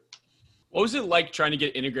get here. What was it like trying to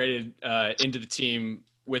get integrated into the team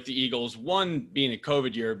with the Eagles? One, being a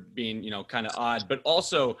COVID year, being, kind of odd, but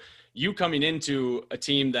also you coming into a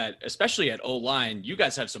team that, especially at O-line, you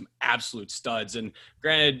guys have some absolute studs. And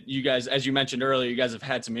granted, you guys, as you mentioned earlier, you guys have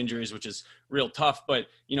had some injuries, which is real tough. But,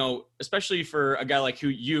 especially for a guy like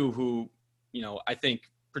who, I think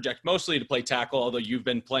project mostly to play tackle, although you've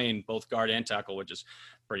been playing both guard and tackle, which is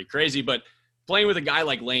pretty crazy. But playing with a guy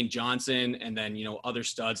like Lane Johnson and then, other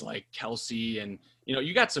studs like Kelsey and,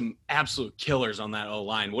 you got some absolute killers on that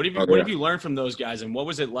O-line. What have you learned from those guys, and what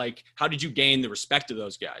was it like? How did you gain the respect of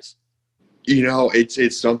those guys?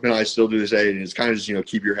 It's something I still do today, and it's kind of just,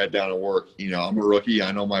 keep your head down and work. I'm a rookie.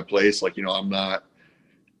 I know my place. I'm not,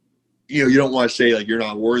 you don't want to say you're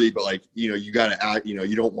not worthy, but you got to act,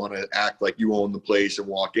 you don't want to act like you own the place and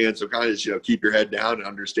walk in. So kind of just, keep your head down and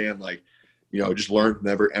understand, just learn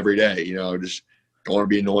from every day, just don't want to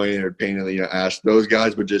be annoying or pain in the ask those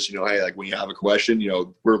guys, but just, hey, when you have a question,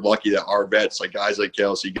 we're lucky that our vets, guys like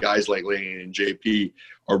Kelsey, guys like Lane and JP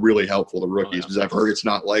are really helpful to rookies, because I've heard it's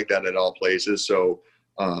not like that at all places. So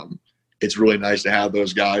it's really nice to have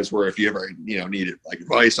those guys where if you ever, need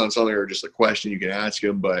advice on something or just a question, you can ask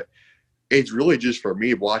them. But it's really just for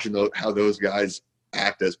me watching how those guys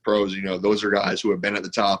act as pros. Those are guys who have been at the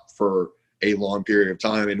top for a long period of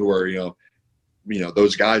time and who are,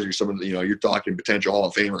 those guys are some of the, you're talking potential Hall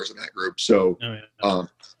of Famers in that group. So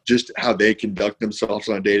just how they conduct themselves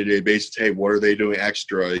on a day-to-day basis. Hey, what are they doing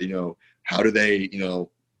extra? How do they,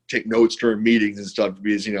 take notes during meetings and stuff?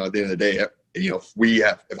 Because, at the end of the day,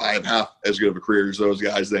 if I have half as good of a career as those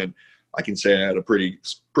guys, then I can say I had a pretty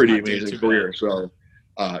amazing career. So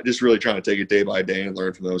just really trying to take it day by day and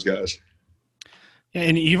learn from those guys. Yeah,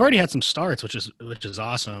 and you've already had some starts, which is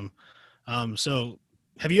awesome. So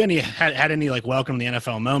have you had any welcome to the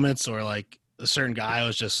NFL moments, or a certain guy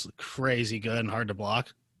was just crazy good and hard to block?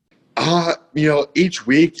 Each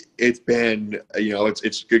week it's been,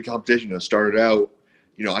 it's good competition. I started out,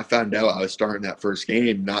 I found out I was starting that first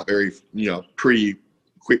game not very, pretty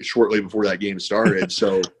quick, shortly before that game started.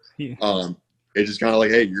 So it's just kind of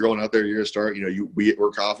hey, you're going out there, you're going to start,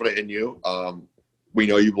 we're confident in you. We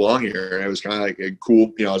know you belong here. And it was kind of a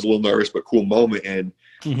cool, I was a little nervous, but cool moment. And,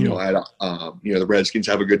 I had, the Redskins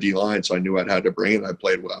have a good D-line, so I knew I'd had to bring it. I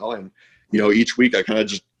played well. And, each week I kind of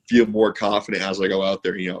just feel more confident as I go out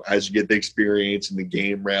there. As you get the experience and the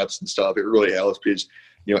game reps and stuff, it really helps because,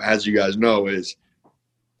 as you guys know, is,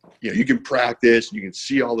 you can practice, you can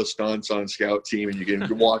see all the stunts on scout team, and you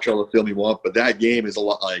can watch all the film you want. But that game is a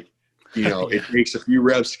lot it takes a few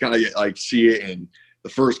reps to kind of get, see it. And the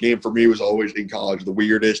first game for me was always in college the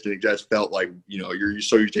weirdest, and it just felt you're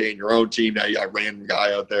so used to hitting your own team. Now you got a random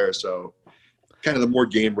guy out there. So kind of the more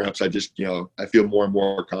game reps, I just, I feel more and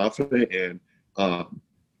more confident, and,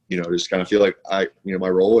 just kind of feel like my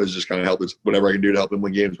role is just kind of help with whatever I can do to help them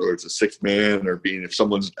win games, whether it's a sixth man or if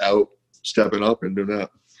someone's out, stepping up and doing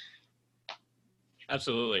that.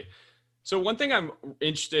 Absolutely. So one thing I'm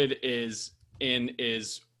interested in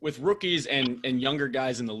is with rookies and younger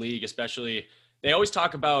guys in the league, especially, they always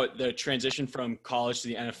talk about the transition from college to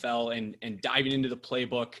the NFL and diving into the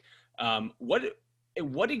playbook.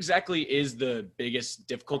 What exactly is the biggest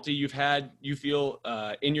difficulty you feel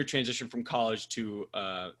in your transition from college to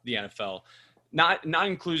the NFL? Not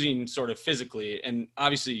including sort of physically, and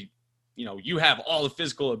obviously, you have all the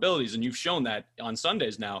physical abilities and you've shown that on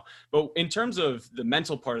Sundays now, but in terms of the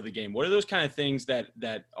mental part of the game, what are those kind of things that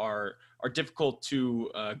are difficult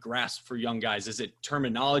to grasp for young guys? Is it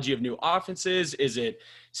terminology of new offenses? Is it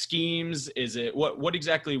schemes? Is it what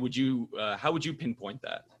exactly how would you pinpoint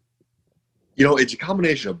that? It's a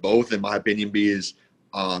combination of both, in my opinion, because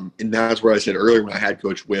and that's where I said earlier when I had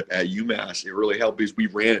Coach Whip at UMass, it really helped because we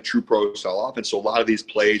ran a true pro style offense. So a lot of these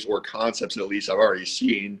plays or concepts, at least I've already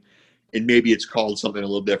seen, and maybe it's called something a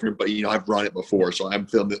little different, but I've run it before, so I'm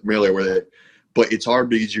familiar with it. But it's hard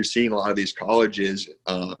because you're seeing a lot of these colleges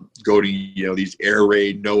go to these air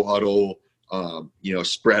raid, no huddle,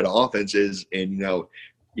 spread offenses, and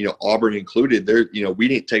Auburn included. We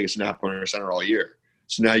didn't take a snap on our center all year.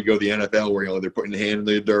 So now you go to the NFL where they're putting the hand in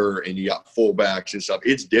the dirt and you got fullbacks and stuff.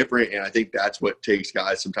 It's different, and I think that's what takes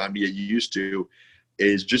guys some time to get used to,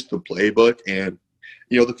 is just the playbook. And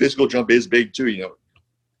the physical jump is big too.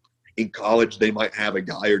 In college, they might have a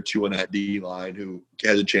guy or two on that D line who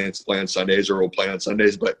has a chance to play on Sundays or will play on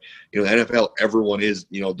Sundays. But the NFL, everyone is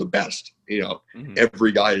the best.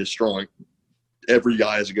 Every guy is strong. Every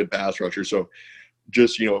guy has a good pass rusher. So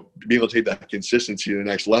just being able to take that consistency to the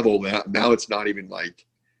next level. Now it's not even like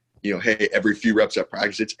hey, every few reps at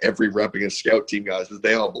practice. It's every rep against scout team guys that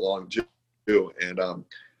they all belong to. And of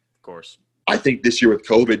course, I think this year with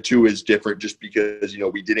COVID too is different just because,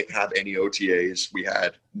 we didn't have any OTAs. We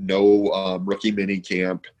had no rookie mini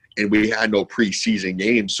camp, and we had no preseason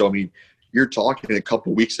games. So, you're talking a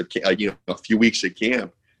couple weeks of a few weeks of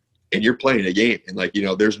camp, and you're playing a game. And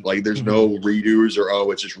there's no redos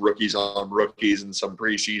or, it's just rookies on rookies in some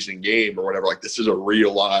preseason game or whatever. This is a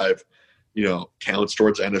real live, counts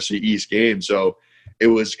towards NFC East game. So it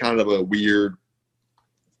was kind of a weird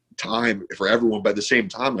time for everyone, but at the same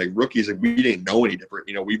time, rookies, we didn't know any different.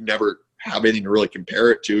 We've never have anything to really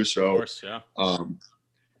compare it to. So of course, yeah.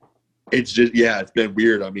 It's just, it's been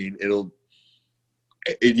weird.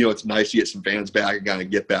 It's nice to get some fans back and kind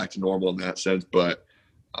of get back to normal in that sense. But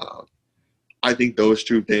I think those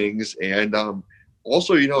two things, and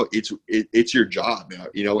also, it's your job now.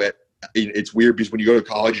 It's weird because when you go to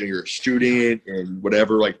college and you're a student and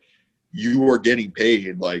whatever, you are getting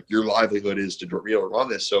paid, your livelihood is to be able to run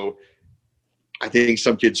this. So I think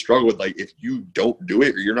some kids struggle with if you don't do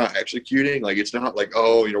it or you're not executing, it's not we're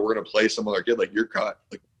going to play some other kid, you're cut,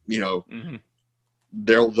 they'll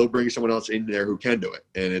bring someone else in there who can do it.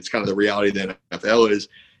 And it's kind of the reality of the NFL is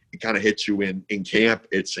it kind of hits you in camp.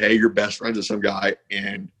 It's, hey, you're best friends with some guy,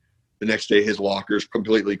 and the next day his locker's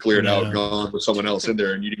completely cleared out, gone with someone else in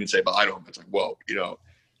there, and you didn't even say bye to him. It's whoa,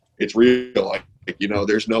 it's real.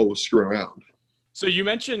 There's no screwing around. So you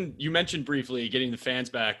mentioned briefly getting the fans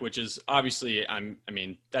back, which is obviously,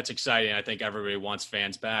 that's exciting. I think everybody wants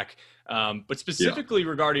fans back. But specifically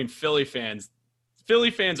regarding Philly fans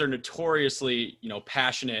are notoriously,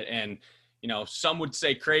 passionate and, some would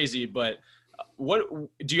say crazy, but what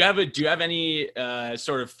do you have any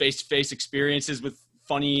sort of face-to-face experiences with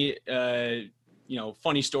funny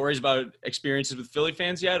stories about experiences with Philly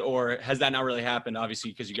fans yet? Or has that not really happened,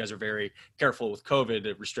 obviously, because you guys are very careful with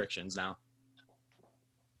COVID restrictions now?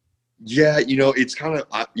 Yeah, it's kind of,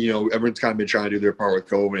 everyone's kind of been trying to do their part with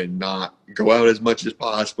COVID and not go out as much as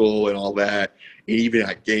possible and all that, and even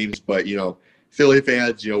at games. But, Philly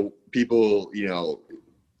fans, people,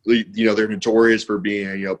 they're notorious for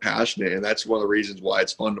being, passionate. And that's one of the reasons why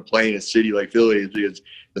it's fun to play in a city like Philly, is because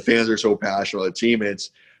the fans are so passionate about the team. It's,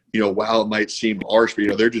 while it might seem harsh,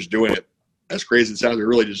 but, they're just doing it. As crazy as it sounds, they're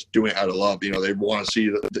really just doing it out of love. They want to see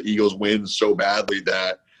the Eagles win so badly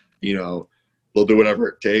that, they'll do whatever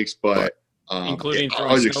it takes. But including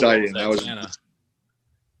I was excited. And that was Santa.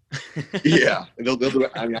 Yeah, and they'll do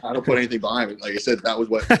it. I don't put anything behind it. Like I said, that was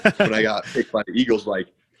what when I got picked by the Eagles.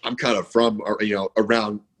 I'm kind of from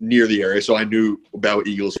around near the area, so I knew about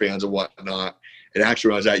Eagles fans and whatnot. And actually,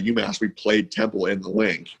 when I was at UMass, we played Temple in the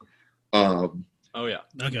Link. Oh yeah.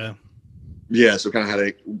 Okay. Yeah, so kind of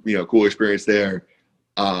had a cool experience there.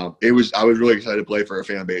 I was really excited to play for a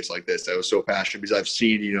fan base like this that was so passionate, because I've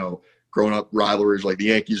seen growing up rivalries like the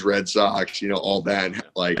Yankees, Red Sox, all that, and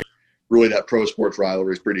really that pro sports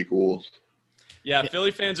rivalry is pretty cool. Yeah,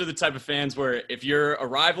 Philly fans are the type of fans where if you're a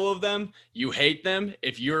rival of them, you hate them.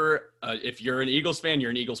 If you're an Eagles fan, you're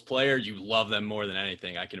an Eagles player, you love them more than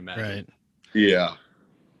anything, I can imagine. Right. Yeah.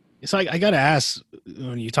 So I got to ask,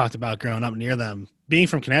 when you talked about growing up near them, being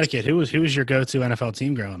from Connecticut, who was your go-to NFL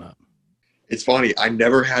team growing up? it's funny. I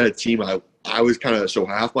never had a team. I was kind of, so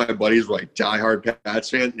half my buddies were like diehard Pats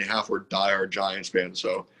fans and half were diehard Giants fans.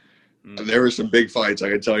 So there were some big fights, I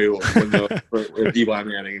can tell you, with Eli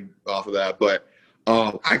Manning off of that. But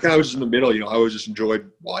I kind of was just in the middle. I always just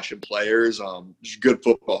enjoyed watching players. Just good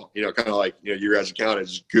football. Kind of like your guys' account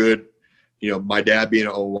is good. My dad being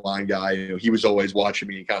an O-line guy, he was always watching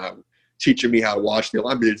me, kind of teaching me how to watch the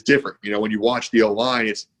O-line. But it's different. When you watch the O-line,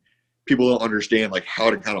 it's people don't understand like how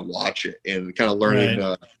to kind of watch it and kind of learning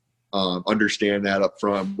to understand that up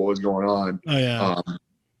front, what was going on. Oh yeah.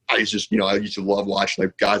 I used to love watching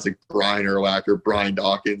like guys like Brian Urlacher, Brian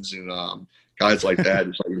Dawkins, and guys like that,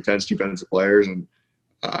 just like intense defensive players and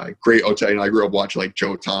great OT. I grew up watching like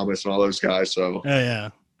Joe Thomas and all those guys. So yeah.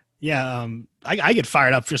 I get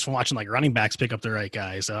fired up just from watching like running backs pick up the right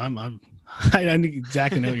guy. So I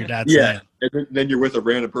exactly know what your dad's saying. And then you're with a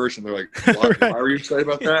random person. They're like, why were you excited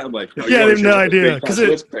about that? I'm like, no, I have no idea because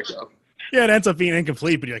it ends up being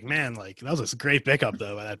incomplete. But you're like, man, like that was a great pickup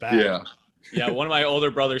though by that back. Yeah. Yeah, one of my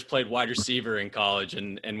older brothers played wide receiver in college,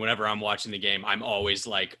 and whenever I'm watching the game, I'm always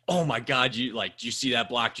like, "Oh my God, do you see that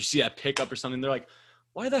block? Do you see that pickup or something?" They're like,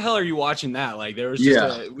 "Why the hell are you watching that?" Like there was we had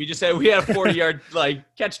a 40-yard like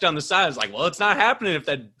catch down the side. I was like, "Well, it's not happening if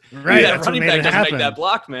that running back doesn't make that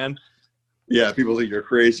block, man." Yeah, people think you're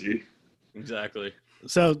crazy. Exactly.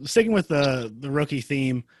 So sticking with the rookie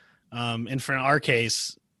theme, and for our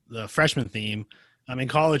case, the freshman theme. In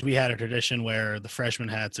college, we had a tradition where the freshmen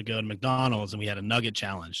had to go to McDonald's and we had a nugget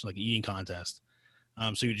challenge, like an eating contest.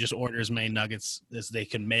 So you just order as many nuggets as they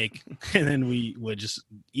could make, and then we would just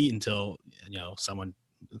eat until someone.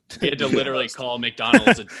 You had to literally call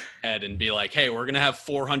McDonald's ahead and be like, "Hey, we're gonna have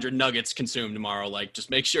 400 nuggets consumed tomorrow. Like, just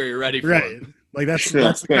make sure you're ready for it." Like that's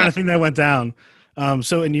the kind of thing that went down.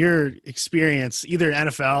 So in your experience, either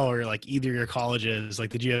NFL or like either your colleges,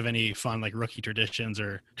 like did you have any fun like rookie traditions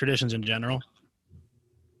or traditions in general?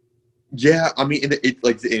 Yeah, I mean,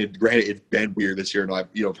 granted, it's been weird this year, and I've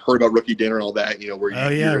heard about rookie dinner and all that. Where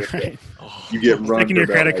you get run. Taking your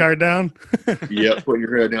credit card down. Yeah, putting your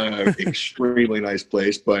credit down at an extremely nice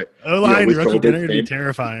place, but O-line rookie dinner would be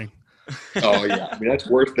terrifying. Oh yeah, I mean that's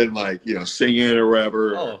worse than like singing or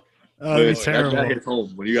whatever. Oh, it'd be terrible. That hits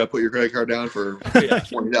home when you got to put your credit card down for a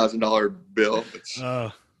 $20,000 bill.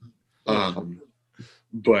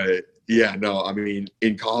 But yeah, no, I mean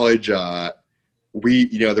in college.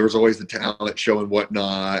 There was always the talent show and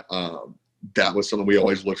whatnot. That was something we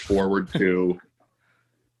always looked forward to.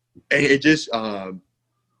 And it just, kind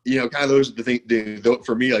of those the thing.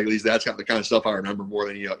 For me, like, at least that's kind of the kind of stuff I remember more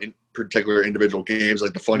than in particular individual games,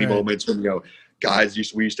 like the funny moments when guys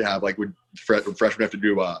we used to have like when freshmen have to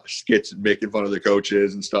do skits and making fun of the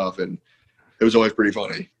coaches and stuff, and it was always pretty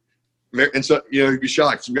funny. And so you'd be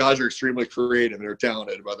shocked. Some guys are extremely creative and they're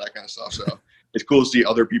talented about that kind of stuff. So. It's cool to see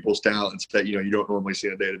other people's talents that you don't normally see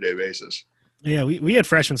on a day-to-day basis. Yeah, we had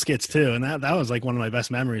freshman skits too, and that was like one of my best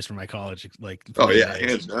memories from my college. Like,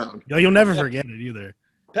 hands down. You'll never forget it either.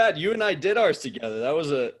 Pat, you and I did ours together. That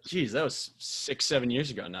was that was 6-7 years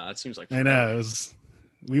ago now. It seems like I know it was.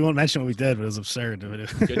 We won't mention what we did, but it was absurd.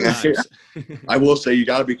 Good times. I will say you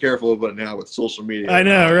got to be careful about it now with social media. I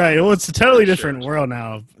know, right? Well, it's a totally different world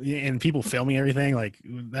now, and people filming everything like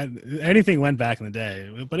that. Anything went back in the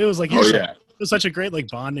day, but it was like it was such a great like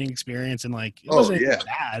bonding experience, and like it wasn't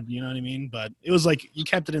bad, you know what I mean? But it was like you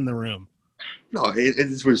kept it in the room. No,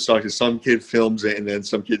 it's what sucks. Some kid films it and then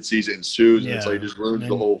some kid sees it and sues, and it's like it just ruins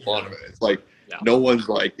the whole fun of it. It's like no one's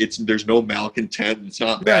like there's no malcontent. It's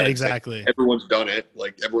not bad. Right, exactly. Like, everyone's done it.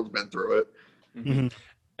 Like everyone's been through it. Mm-hmm.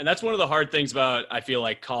 And that's one of the hard things about I feel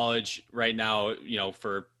like college right now.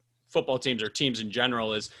 For football teams or teams in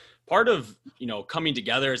general is. Part of coming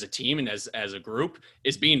together as a team and as a group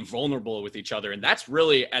is being vulnerable with each other, and that's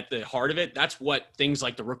really at the heart of it. That's what things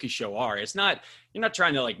like the rookie show are. It's not you're not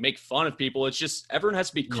trying to like make fun of people. It's just everyone has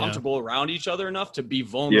to be comfortable around each other enough to be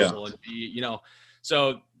vulnerable and be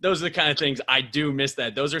So those are the kind of things I do miss.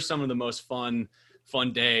 That those are some of the most fun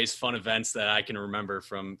days, fun events that I can remember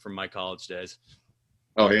from my college days.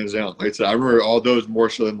 Oh, hands down. Like I said, I remember all those more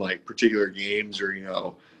so than like particular games or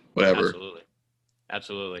whatever.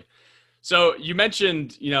 Absolutely. So you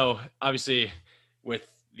mentioned, obviously with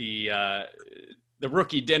the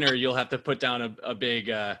rookie dinner, you'll have to put down a big,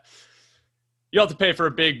 you'll have to pay for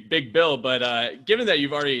a big bill. But given that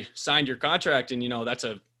you've already signed your contract and,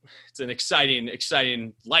 it's an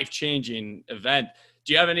exciting, life-changing event.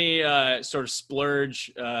 Do you have any sort of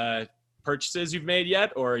splurge purchases you've made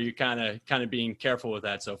yet? Or are you kind of being careful with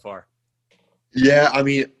that so far? Yeah, I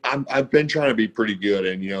mean, I've been trying to be pretty good,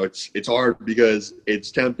 and it's hard because it's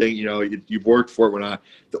tempting. You've worked for it.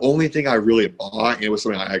 The only thing I really bought, and it was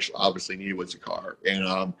something I actually obviously needed, was a car,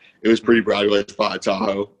 and it was pretty bright. I just bought a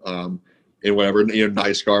Tahoe, and whatever,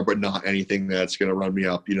 nice car, but not anything that's gonna run me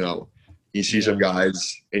up. You see some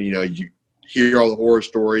guys, and you hear all the horror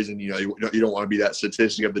stories, and you don't want to be that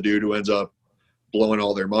statistic of the dude who ends up blowing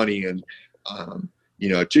all their money, and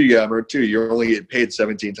you're only getting paid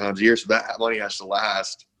 17 times a year, so that money has to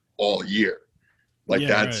last all year.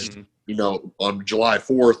 That's right. On July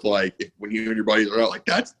 4th, when you and your buddies are out,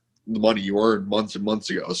 that's the money you earned months and months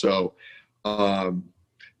ago. So, I'm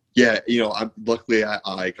luckily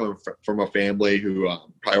I come from a family who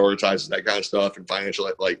prioritizes that kind of stuff and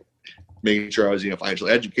financial, making sure I was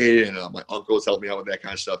financially educated, and my uncle has helped me out with that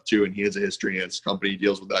kind of stuff too, and he has a history and his company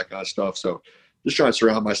deals with that kind of stuff. So just trying to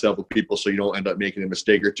surround myself with people so you don't end up making a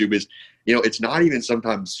mistake or two, because it's not even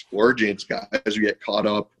sometimes splurging. It's guys who get caught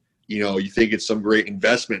up. You think it's some great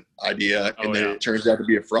investment idea, and then it turns out to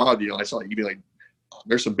be a fraud. I saw even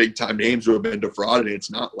there's some big time names who have been defrauded, and it's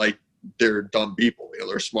not like they're dumb people.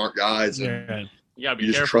 They're smart guys, and you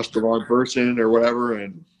just trust the wrong person or whatever.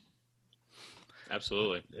 And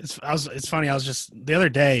absolutely, it's funny. I was just the other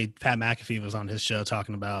day, Pat McAfee was on his show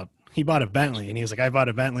talking about he bought a Bentley, and he was like, "I bought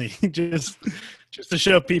a Bentley just to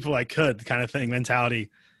show people I could," kind of thing, mentality.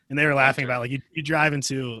 And they were laughing about you drive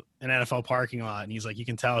into an NFL parking lot, and he's like, you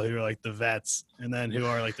can tell who are the vets, and then who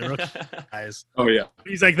are the rookie guys. Oh yeah.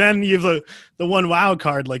 He's like, then you have the one wild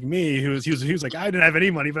card like me, he was like, I didn't have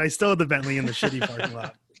any money, but I still had the Bentley in the shitty parking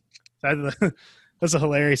lot. That's a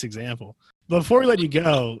hilarious example. But before we let you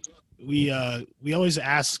go, we always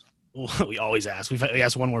ask. Well, we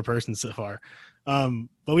asked one more person so far.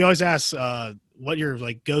 But we always ask what your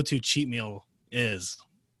go-to cheat meal is,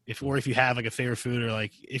 if you have a favorite food, or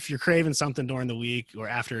if you're craving something during the week or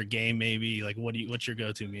after a game, maybe what's your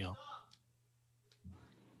go-to meal?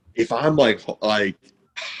 If I'm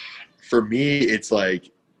for me, it's a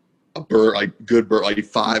good burger,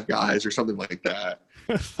 Five Guys or something like that,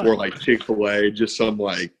 or Chick-fil-A, just some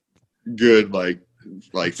good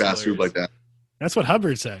fast food like that. That's what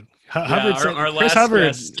Hubbard said. Hubbard said, our Chris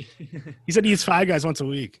Hubbard, he said he eats Five Guys once a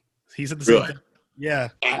week. He said the same thing. Yeah.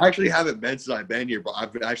 I actually haven't been since I've been here, but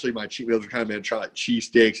my cheat meals have kind of been trying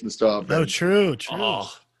cheesesteaks and stuff. Oh, true.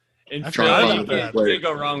 Oh, and you can't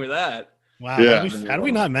go wrong with that. Wow. Yeah. How do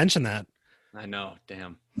we not mention that? I know.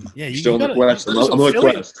 Damn. Yeah. You're still on the quest. I'm on the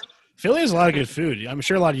quest. Philly has a lot of good food. I'm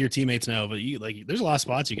sure a lot of your teammates know, but there's a lot of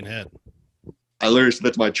spots you can hit. I literally said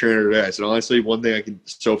that to my trainer today. I said, honestly, one thing I can,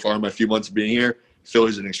 so far in my few months of being here,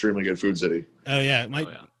 Philly's an extremely good food city. Oh, yeah.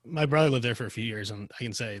 My brother lived there for a few years, and I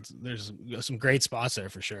can say there's some great spots there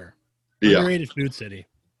for sure. Underrated food city.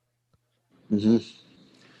 Mm-hmm.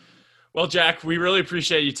 Well, Jack, we really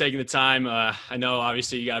appreciate you taking the time. I know,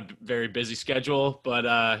 obviously, you got a very busy schedule,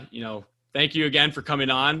 but, thank you again for coming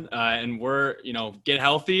on. And we're, get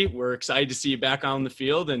healthy. We're excited to see you back on the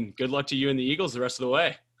field, and good luck to you and the Eagles the rest of the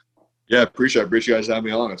way. Yeah, appreciate you guys having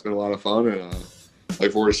me on. It's been a lot of fun, and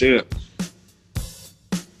look forward to seeing it.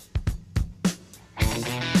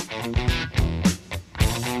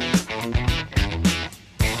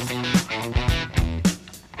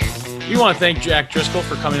 We want to thank Jack Driscoll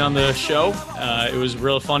for coming on the show. It was a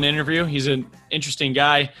real fun interview. He's an interesting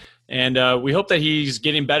guy, and we hope that he's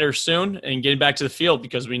getting better soon and getting back to the field,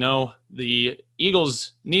 because we know the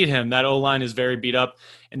Eagles need him. That O-line is very beat up,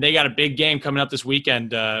 and they got a big game coming up this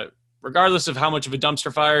weekend. Regardless of how much of a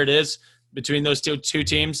dumpster fire it is between those two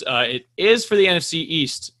teams, it is for the NFC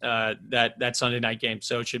East, that Sunday night game,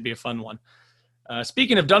 so it should be a fun one.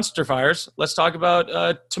 Speaking of dumpster fires, let's talk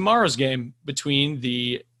about tomorrow's game between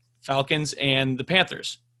the Falcons and the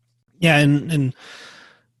Panthers. Yeah, and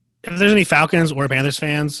if there's any Falcons or Panthers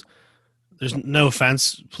fans, there's no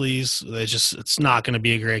offense, please. It's not going to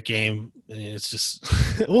be a great game. It's just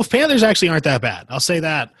well, Panthers actually aren't that bad. I'll say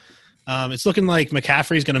that. It's looking like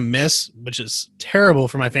McCaffrey's going to miss, which is terrible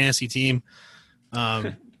for my fantasy team,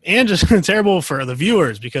 and just terrible for the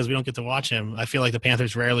viewers because we don't get to watch him. I feel like the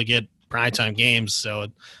Panthers rarely get primetime games, so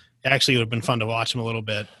it actually would have been fun to watch him a little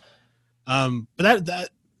bit. But that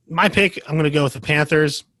my pick, I'm going to go with the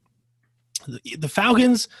Panthers. The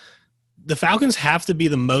Falcons have to be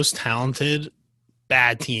the most talented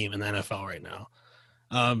bad team in the NFL right now.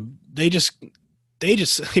 They just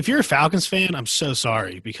if you're a Falcons fan, I'm so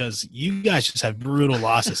sorry, because you guys just have brutal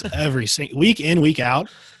losses every week in, week out.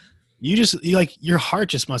 Your heart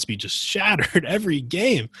just must be just shattered every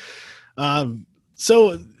game.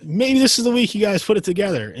 So maybe this is the week you guys put it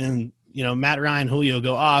together and, Matt Ryan, Julio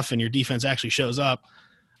go off and your defense actually shows up.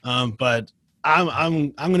 But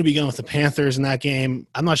I'm going to be going with the Panthers in that game.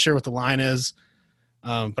 I'm not sure what the line is,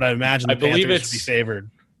 but I imagine the Panthers would be favored.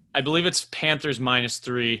 I believe it's Panthers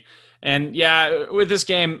 -3. And yeah, with this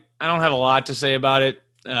game, I don't have a lot to say about it.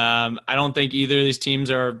 I don't think either of these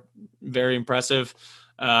teams are very impressive.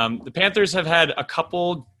 The Panthers have had a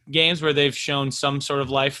couple games where they've shown some sort of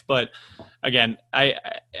life, but again,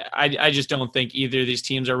 I just don't think either of these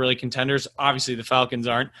teams are really contenders. Obviously, the Falcons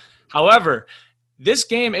aren't. However, this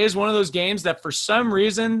game is one of those games that for some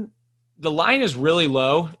reason the line is really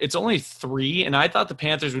low. It's only 3, and I thought the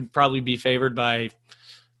Panthers would probably be favored by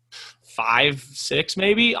 5, 6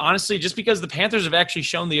 maybe, honestly, just because the Panthers have actually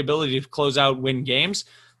shown the ability to close out, win games.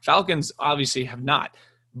 Falcons obviously have not.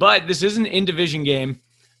 But this is an in-division game.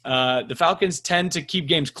 The Falcons tend to keep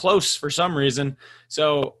games close for some reason.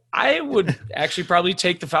 So I would actually probably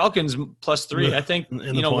take the Falcons +3. I think,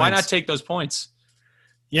 why not take those points?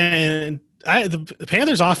 Yeah, and the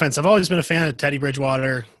Panthers offense, I've always been a fan of Teddy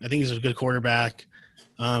Bridgewater. I think he's a good quarterback.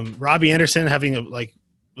 Robbie Anderson having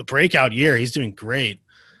a breakout year. He's doing great.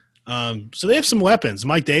 So they have some weapons.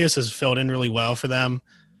 Mike Davis has filled in really well for them.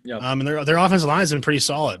 Yep. And their offensive line has been pretty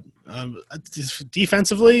solid.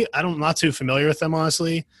 Defensively, I'm not too familiar with them,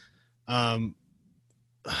 honestly. Who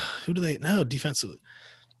do they know defensively?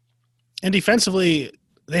 And defensively,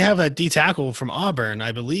 they have a D tackle from Auburn,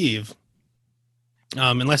 I believe.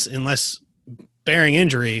 Unless bearing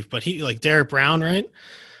injury, but he like Derek Brown, right?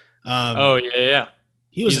 Yeah.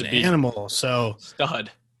 He's an animal. So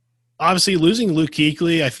stud. Obviously, losing Luke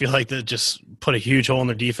Kuechly, I feel like that just put a huge hole in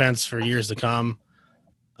their defense for years to come.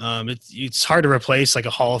 It's hard to replace like a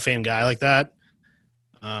Hall of Fame guy like that.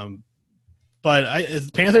 But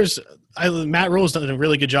the Panthers, Matt Rule's done a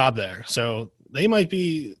really good job there, so they might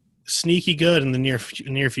be sneaky good in the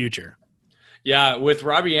near future. Yeah, with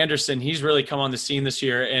Robbie Anderson, he's really come on the scene this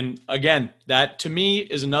year, and again, that to me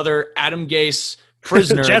is another Adam Gase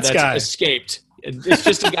prisoner that's escaped. It's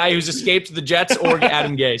just a guy who's escaped the Jets or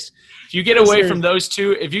Adam Gase. If you get away from those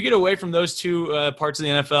two, parts of the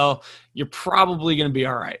NFL, you're probably going to be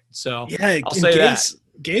all right. So yeah, I'll say that.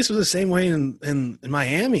 Gase was the same way in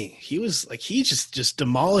Miami. He was like he just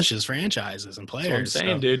demolishes franchises and players. That's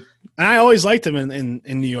what I'm saying, dude. And I always liked him in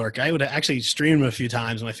New York. I would actually stream him a few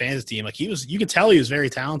times on my fantasy team. Like you could tell he was very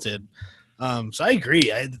talented. So I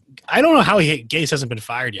agree. I don't know how Gase hasn't been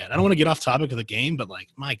fired yet. I don't want to get off topic of the game, but like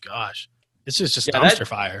my gosh. It's just dumpster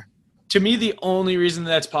fire. To me, the only reason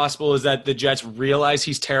that's possible is that the Jets realize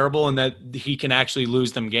he's terrible and that he can actually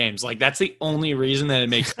lose them games. Like, that's the only reason that it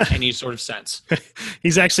makes any sort of sense.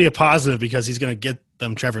 He's actually a positive because he's going to get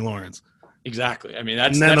them Trevor Lawrence. Exactly. I mean,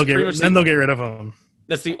 then they'll get rid of him.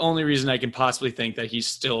 That's the only reason I can possibly think that he's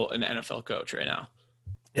still an NFL coach right now.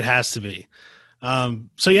 It has to be.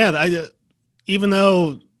 So, yeah, even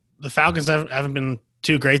though the Falcons haven't been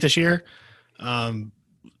too great this year,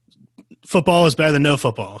 football is better than no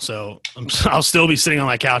football, so I'll still be sitting on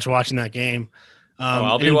my couch watching that game.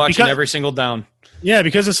 I'll be watching every single down. Yeah,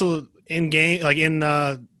 because it's in game, like in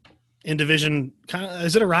division. Kind of,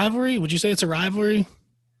 is it a rivalry? Would you say it's a rivalry?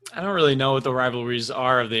 I don't really know what the rivalries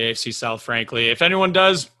are of the AFC South, frankly. If anyone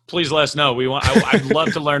does, please let us know. I'd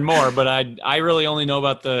love to learn more, but I really only know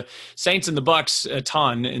about the Saints and the Bucks a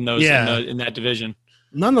ton in those in that division.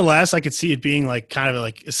 Nonetheless, I could see it being like kind of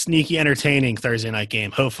like a sneaky, entertaining Thursday night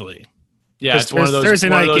game. Hopefully. Yeah, it's one of those Thursday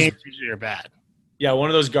night games usually are bad. Yeah, one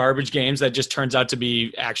of those garbage games that just turns out to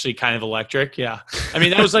be actually kind of electric. Yeah, I mean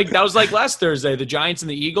that was like last Thursday, the Giants and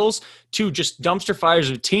the Eagles, two just dumpster fires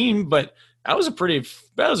of a team, but that was a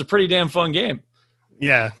pretty damn fun game.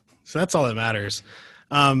 Yeah, so that's all that matters.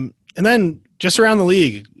 And then just around the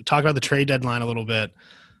league, talk about the trade deadline a little bit.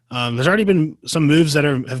 There's already been some moves that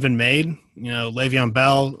have been made. Le'Veon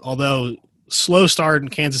Bell, although slow start in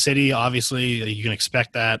Kansas City, obviously you can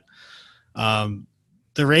expect that.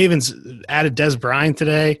 The Ravens added Des Bryant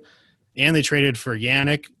today, and they traded for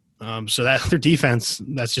Yannick. So that their defense,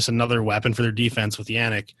 that's just another weapon for their defense with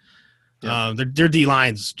Yannick. Yeah. Their D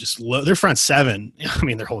line's just their front seven. I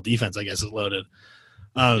mean, their whole defense, I guess, is loaded.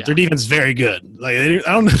 Their defense is very good. Like they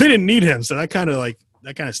didn't need him, so that kind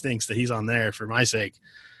of stinks that he's on there for my sake.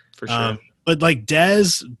 For sure. But like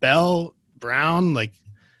Dez, Bell, Brown, like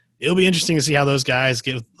it'll be interesting to see how those guys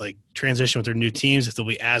get like transition with their new teams, if they'll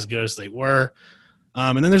be as good as they were.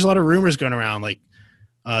 And then there's a lot of rumors going around, like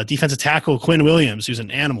defensive tackle Quinn Williams, who's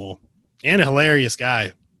an animal and a hilarious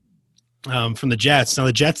guy from the Jets. Now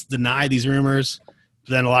the Jets deny these rumors,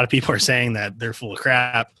 but then a lot of people are saying that they're full of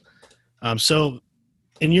crap. So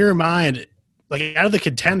in your mind, like out of the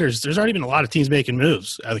contenders, there's already been a lot of teams making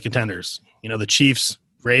moves out of the contenders. The Chiefs,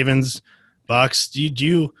 Ravens, Bucks. Do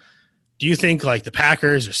you think like the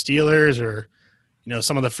Packers or Steelers or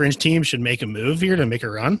some of the fringe teams should make a move here to make a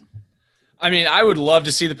run? I mean, I would love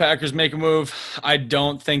to see the Packers make a move. I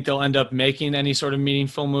don't think they'll end up making any sort of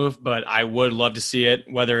meaningful move, but I would love to see it,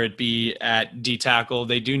 whether it be at D tackle.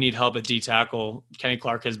 They do need help at D tackle. Kenny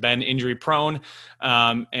Clark has been injury prone,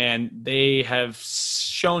 and they have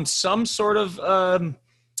shown some sort of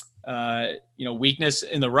weakness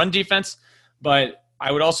in the run defense. But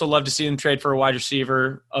I would also love to see them trade for a wide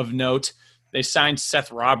receiver of note. They signed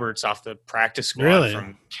Seth Roberts off the practice squad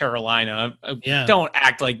from Carolina. Yeah. Don't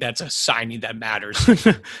act like that's a signing that matters.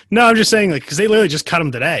 No, I'm just saying, like, because they literally just cut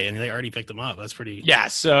him today, and they already picked him up. That's pretty. Yeah.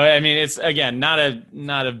 So I mean, it's again not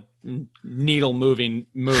a needle moving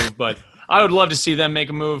move, but I would love to see them make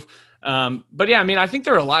a move. But yeah, I mean, I think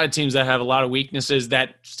there are a lot of teams that have a lot of weaknesses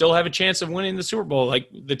that still have a chance of winning the Super Bowl, like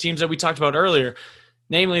the teams that we talked about earlier,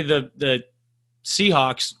 namely the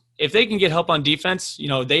Seahawks. If they can get help on defense,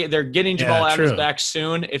 they're getting Jamal Adams back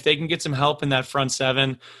soon. If they can get some help in that front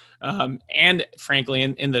seven, and frankly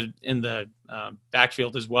in the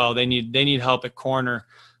backfield as well, they need help at corner.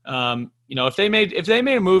 If they made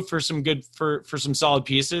a move for some good for some solid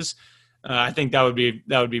pieces, I think that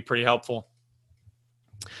would be pretty helpful.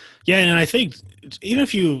 Yeah, and I think even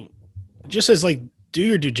if you just as like do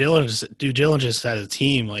your due diligence as a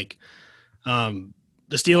team, like the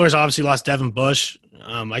Steelers obviously lost Devin Bush.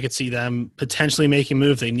 I could see them potentially making a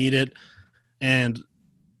move. They need it. And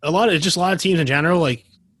a lot of teams in general, like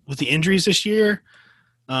with the injuries this year,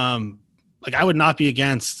 like I would not be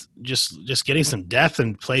against just getting some depth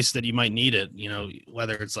in places that you might need it,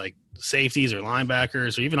 whether it's like safeties or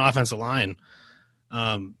linebackers or even offensive line.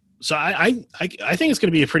 So I think it's going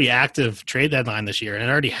to be a pretty active trade deadline this year, and it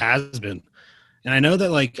already has been. And I know that,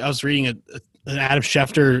 like, I was reading an Adam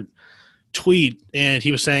Schefter tweet, and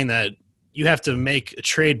he was saying that you have to make a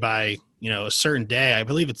trade by, a certain day. I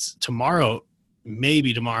believe it's tomorrow,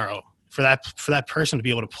 maybe tomorrow, for that person to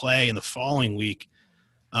be able to play in the following week.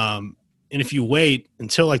 And if you wait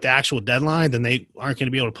until like the actual deadline, then they aren't going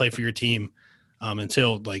to be able to play for your team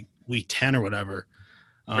until like week 10 or whatever.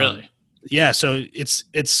 Really? Yeah. So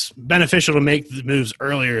it's beneficial to make the moves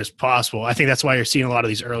earlier as possible. I think that's why you're seeing a lot of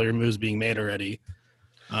these earlier moves being made already.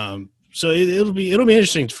 So it'll be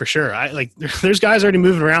interesting for sure. There's guys already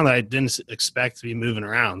moving around that I didn't expect to be moving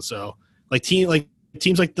around. So teams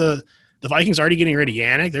like the Vikings already getting rid of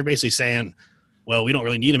Yannick. They're basically saying, well, we don't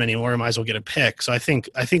really need him anymore. Might as well get a pick. So I think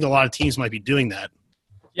a lot of teams might be doing that.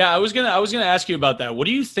 Yeah, I was gonna ask you about that. What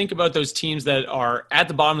do you think about those teams that are at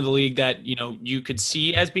the bottom of the league that you could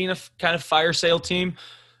see as being a kind of fire sale team?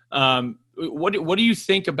 What do you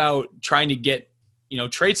think about trying to get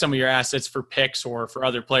trade some of your assets for picks or for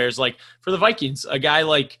other players? Like for the Vikings, a guy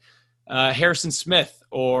like Harrison Smith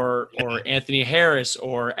or Anthony Harris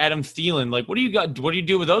or Adam Thielen. Like, what do you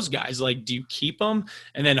do with those guys? Like, do you keep them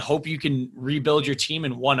and then hope you can rebuild your team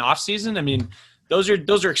in one offseason? I mean, those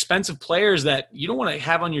are expensive players that you don't want to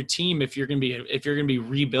have on your team if you're going to be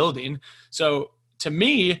rebuilding. So to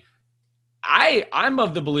me, I'm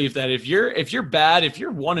of the belief that if you're bad, if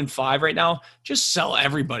you're 1-5 right now, just sell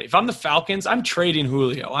everybody. If I'm the Falcons, I'm trading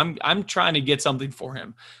Julio. I'm trying to get something for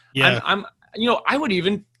him. Yeah. I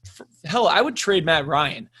would trade Matt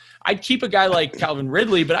Ryan. I'd keep a guy like Calvin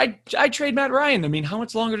Ridley, but I'd trade Matt Ryan. I mean, how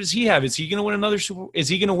much longer does he have? Is he going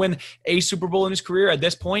to win a Super Bowl in his career at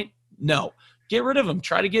this point? No. Get rid of him.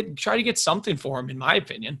 Try to get something for him, in my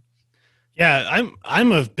opinion. Yeah,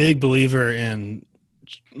 I'm a big believer in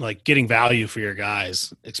like getting value for your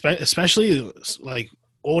guys, especially like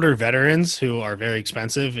older veterans who are very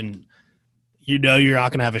expensive, and you're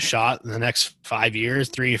not going to have a shot in the next 5 years,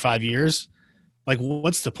 3 to 5 years. Like,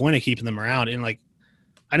 what's the point of keeping them around? And like,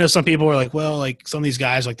 I know some people are like, well, like some of these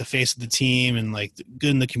guys are like the face of the team and like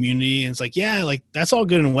good in the community. And it's like, yeah, like that's all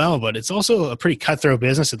good and well, but it's also a pretty cutthroat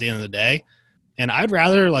business at the end of the day. And I'd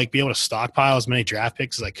rather like be able to stockpile as many draft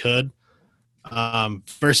picks as I could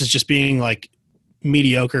versus just being like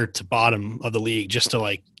mediocre to bottom of the league just to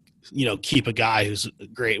like, keep a guy who's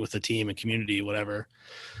great with the team and community, whatever.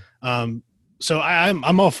 So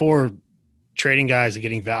I'm all for trading guys and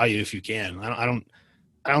getting value if you can. I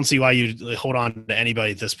don't see why you hold on to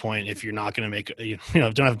anybody at this point if you're not going to make,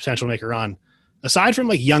 don't have potential to make a run. Aside from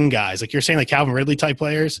like young guys, like you're saying, like Calvin Ridley type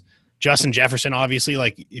players, Justin Jefferson, obviously,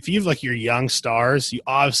 like if you've like your young stars, you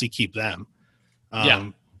obviously keep them.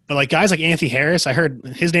 But like guys like Anthony Harris, I heard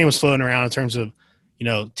his name was floating around in terms of,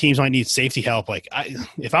 teams might need safety help. Like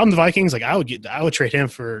if I'm the Vikings, like I would trade him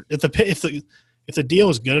for if the deal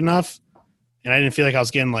was good enough and I didn't feel like I was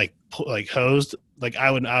getting like hosed, like I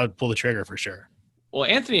would pull the trigger for sure. Well,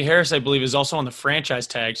 Anthony Harris, I believe, is also on the franchise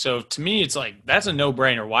tag. So to me, it's like that's a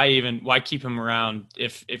no-brainer. Why keep him around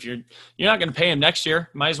if you're not going to pay him next year?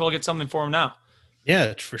 Might as well get something for him now.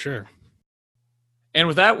 Yeah, for sure. And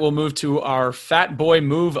with that, we'll move to our fat boy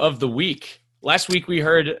move of the week. Last week, we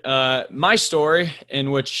heard my story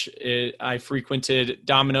in which I frequented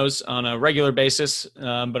Domino's on a regular basis,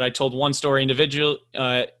 but I told one story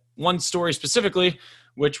one story specifically,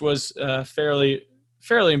 which was fairly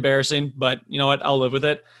embarrassing. But you know what? I'll live with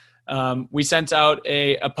it. We sent out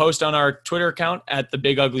a post on our Twitter account at the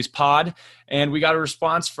Big Uglies Pod, and we got a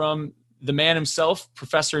response from the man himself,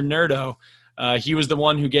 Professor Nerdo. He was the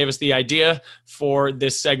one who gave us the idea for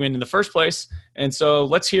this segment in the first place. And so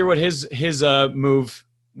let's hear what his move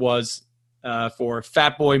was for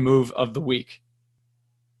Fat Boy Move of the Week.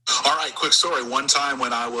 All right, quick story. One time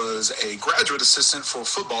when I was a graduate assistant for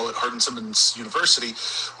football at Hardin Simmons University,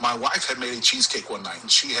 my wife had made a cheesecake one night,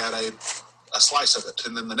 and she had a slice of it.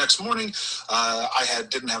 And then the next morning, I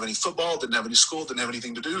didn't have any football, didn't have any school, didn't have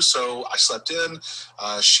anything to do. So I slept in.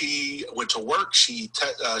 She went to work. She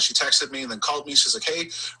texted me and then called me. She's like, hey,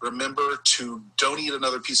 remember to don't eat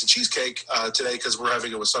another piece of cheesecake today because we're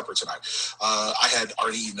having it with supper tonight. I had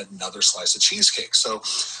already eaten another slice of cheesecake. So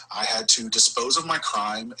I had to dispose of my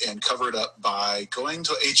crime and cover it up by going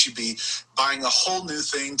to H-E-B, buying a whole new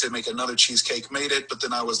thing to make another cheesecake, made it, but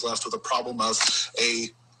then I was left with a problem of a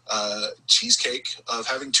cheesecake of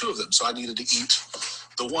having two of them. So I needed to eat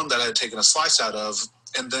the one that I had taken a slice out of.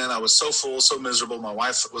 And then I was so full, so miserable. My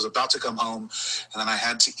wife was about to come home, and then I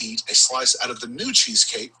had to eat a slice out of the new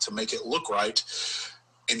cheesecake to make it look right.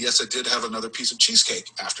 And yes, I did have another piece of cheesecake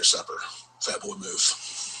after supper. Fat boy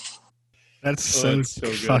move. That's so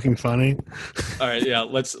fucking funny. All right, yeah,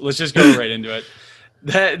 let's just go right into it.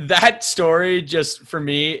 That story, just for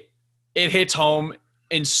me, it hits home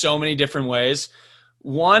in so many different ways.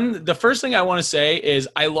 One, the first thing I want to say is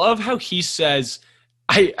I love how he says,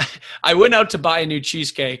 I went out to buy a new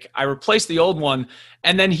cheesecake. I replaced the old one.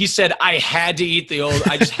 And then he said, I just had to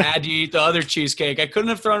eat the other cheesecake. I couldn't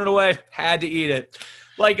have thrown it away. Had to eat it.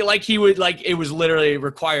 Like it was literally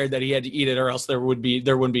required that he had to eat it or else there wouldn't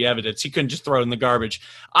be evidence. He couldn't just throw it in the garbage.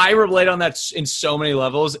 I relate on that in so many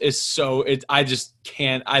levels. I just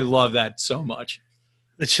can't. I love that so much.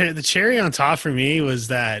 The cherry on top for me was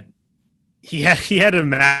that he had to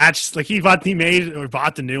match, like he bought the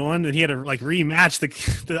new one, and he had to like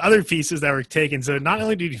rematch the other pieces that were taken. So not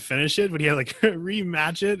only did he finish it, but he had like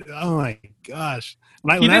rematch it. Oh my gosh!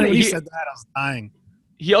 When he said that, I was dying.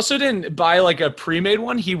 He also didn't buy like a pre-made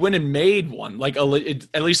one. He went and made one. Like at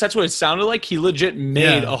least that's what it sounded like. He legit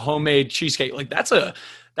made a homemade cheesecake. Like that's a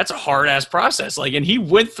hard ass process. Like, and he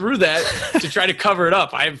went through that to try to cover it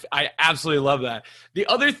up. I absolutely love that. The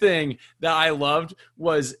other thing that I loved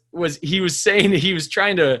was he was saying he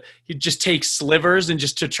just take slivers and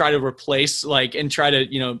just to try to replace and try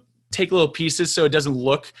to, take little pieces so it doesn't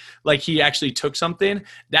look like he actually took something.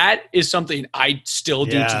 That is something I still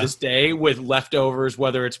do to this day with leftovers,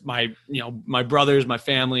 whether it's my brothers, my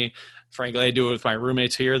family. Frankly, I do it with my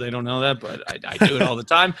roommates here. They don't know that, but I do it all the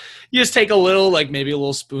time. You just take a little, maybe a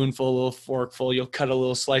little spoonful, a little forkful. You'll cut a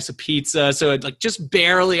little slice of pizza. So it just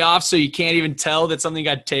barely off so you can't even tell that something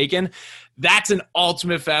got taken. That's an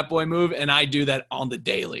ultimate fat boy move, and I do that on the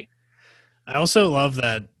daily. I also love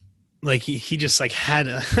that. He just had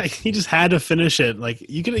to finish it.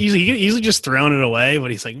 He could easily just thrown it away, but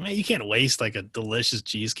he's like, man, you can't waste a delicious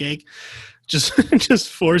cheesecake. Just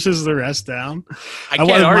forces the rest down. I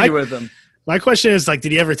can't argue with him. My question is,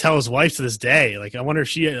 did he ever tell his wife to this day? I wonder if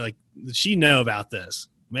did she know about this?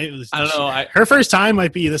 Maybe I don't know. Her first time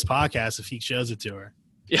might be this podcast if he shows it to her.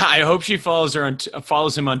 Yeah, I hope she follows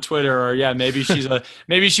him on Twitter, or maybe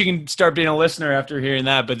maybe she can start being a listener after hearing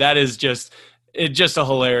that. But that is just a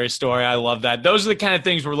hilarious story. I love that. Those are the kind of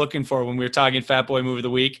things we're looking for when we're talking Fat Boy Move of the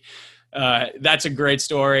Week. That's a great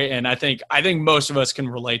story, and I think most of us can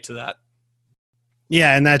relate to that.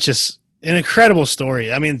 Yeah, and that's just an incredible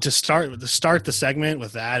story. I mean, to start the segment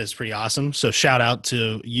with that is pretty awesome. So shout out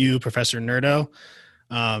to you, Professor Nerdo,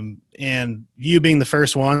 and you being the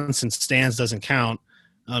first one since Stans doesn't count.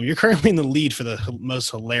 You're currently in the lead for the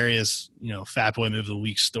most hilarious, Fat Boy Move of the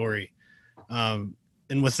Week story. And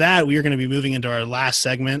with that, we are going to be moving into our last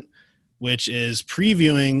segment, which is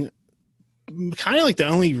previewing kind of the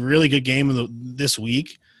only really good game of this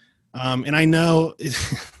week. And I know.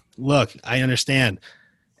 Look, I understand.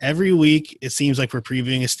 Every week, it seems like we're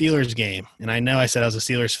previewing a Steelers game. And I know I said I was a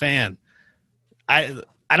Steelers fan. I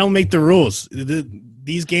don't make the rules.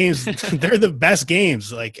 These games, they're the best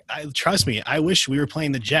games. Trust me, I wish we were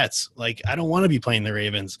playing the Jets. I don't want to be playing the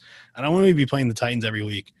Ravens. I don't want to be playing the Titans every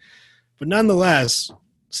week. But nonetheless,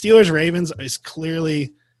 Steelers-Ravens is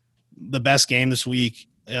clearly the best game this week.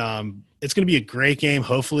 It's going to be a great game,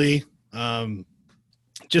 hopefully.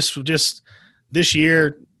 Just this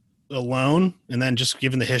year – alone, and then just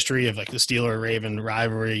given the history of like the Steeler-Raven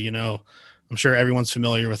rivalry, I'm sure everyone's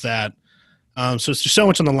familiar with that. So it's just so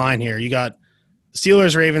much on the line here. You got the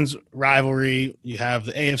Steelers-Ravens rivalry, you have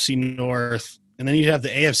the AFC North, and then you have the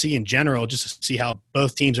AFC in general, just to see how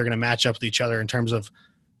both teams are going to match up with each other in terms of,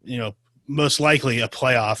 most likely a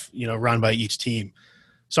playoff, run by each team.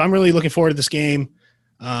 So I'm really looking forward to this game.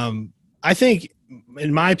 I think,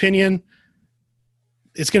 in my opinion,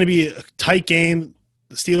 it's going to be a tight game.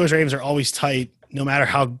 The Steelers-Ravens are always tight, no matter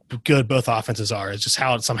how good both offenses are. It's just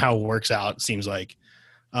how it somehow works out, it seems like.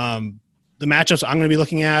 The matchups I'm going to be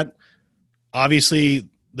looking at, obviously,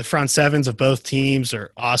 the front sevens of both teams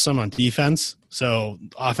are awesome on defense. So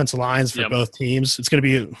offensive lines for both teams, it's going to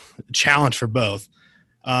be a challenge for both.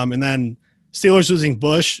 And then Steelers losing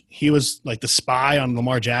Bush, he was like the spy on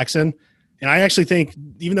Lamar Jackson. And I actually think,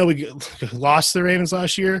 even though we lost the Ravens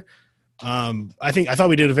last year, I thought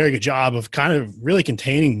we did a very good job of kind of really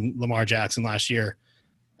containing Lamar Jackson last year.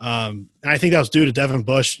 And I think that was due to Devin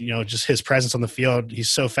Bush, just his presence on the field. He's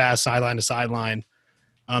so fast, sideline to sideline.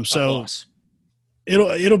 So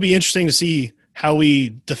it'll be interesting to see how we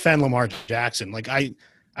defend Lamar Jackson. Like I'd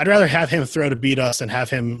rather have him throw to beat us than have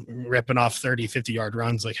him ripping off 30, 50-yard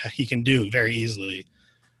runs like he can do very easily.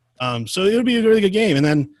 So it'll be a really good game. And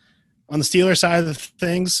then on the Steelers side of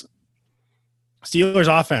things, Steelers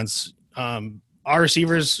offense, our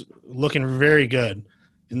receivers looking very good.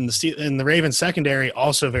 And the Ravens secondary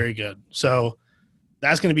also very good. So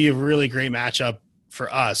that's going to be a really great matchup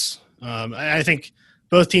for us. I think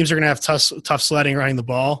both teams are going to have tough sledding running the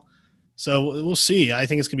ball. So we'll see. I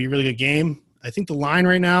think it's going to be a really good game. I think the line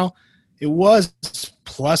right now, it was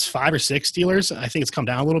plus 5 or 6 Steelers. I think it's come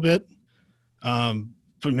down a little bit.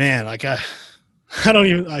 But man, like I don't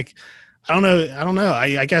even like. I don't know.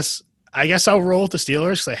 I guess I'll roll with the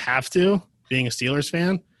Steelers because I have to, being a Steelers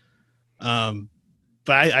fan.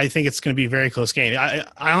 But I think it's going to be a very close game. I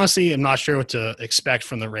honestly am not sure what to expect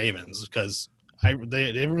from the Ravens because they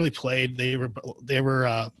haven't really played. They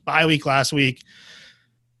were bye week last week.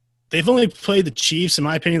 They've only played the Chiefs, in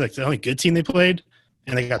my opinion, like the only good team they played,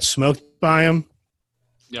 and they got smoked by them.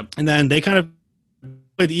 Yep. And then they kind of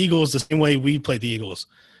played the Eagles the same way we played the Eagles.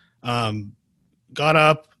 Got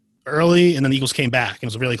up early, and then the Eagles came back. It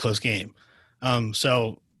was a really close game.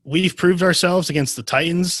 So we've proved ourselves against the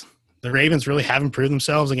Titans. The Ravens really haven't proved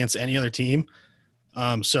themselves against any other team.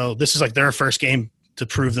 So this is like their first game to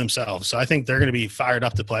prove themselves. So I think they're going to be fired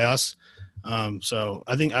up to play us. So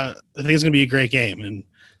I think it's going to be a great game, and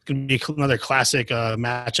it's going to be another classic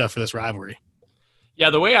matchup for this rivalry. Yeah,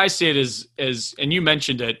 the way I see it is, and you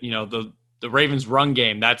mentioned it, the Ravens run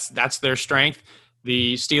game, that's their strength.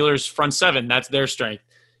 The Steelers front seven, that's their strength.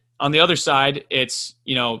 On the other side, it's,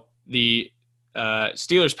 the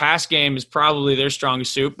Steelers pass game is probably their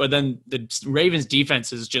strongest suit, but then the Ravens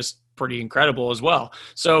defense is just pretty incredible as well.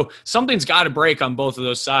 So something's got to break on both of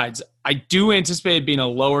those sides. I do anticipate it being a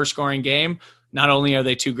lower scoring game. Not only are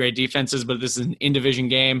they two great defenses, but this is an in-division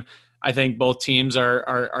game. I think both teams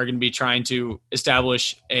are going to be trying to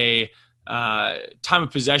establish a time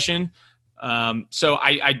of possession. So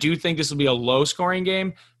I do think this will be a low scoring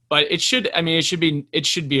game, but it should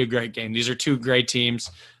be a great game. These are two great teams.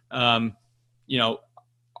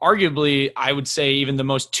 Arguably, I would say even the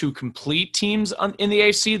most two complete teams in the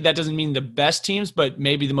AFC. That doesn't mean the best teams, but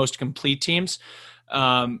maybe the most complete teams.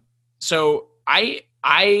 So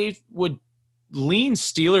I would lean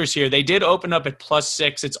Steelers here. They did open up at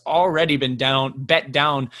 +6. It's already been bet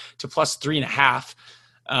down to +3.5.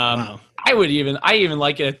 Wow. I even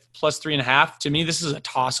like it at +3.5. To me, this is a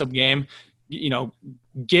toss-up game.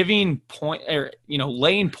 Giving point or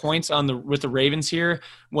laying points with the Ravens here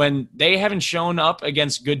when they haven't shown up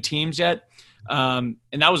against good teams yet, and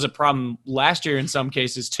that was a problem last year in some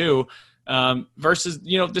cases too. Versus the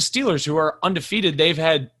Steelers, who are undefeated, they've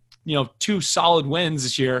had 2 solid wins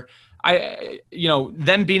this year.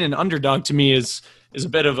 Them being an underdog to me is a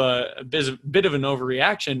bit of an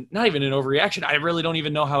overreaction. Not even an overreaction. I really don't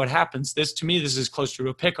even know how it happens. This is close to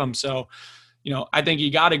a pick 'em. So, I think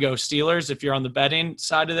you got to go Steelers if you're on the betting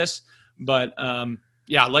side of this. But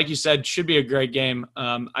like you said, should be a great game.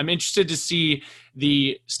 I'm interested to see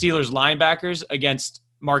the Steelers linebackers against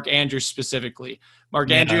Mark Andrews specifically.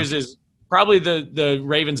 Mark Andrews is probably the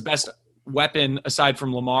Ravens' best weapon aside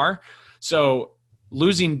from Lamar. So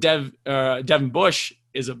losing Devin Bush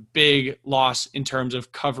is a big loss in terms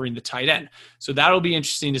of covering the tight end. So that'll be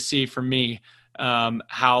interesting to see for me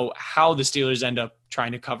how the Steelers end up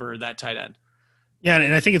trying to cover that tight end. Yeah,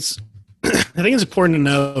 and I think it's important to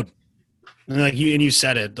note, like you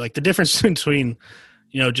said it, like the difference between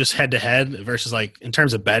just head to head versus like in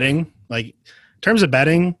terms of betting. Like in terms of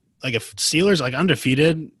betting, like if Steelers like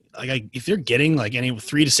undefeated, if they're getting like any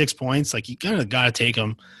 3 to 6 points, like you kind of got to take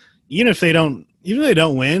them, even if they don't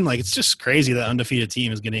win. Like it's just crazy that undefeated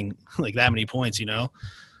team is getting like that many points, you know.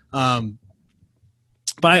 But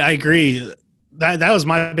I agree that was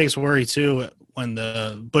my biggest worry too when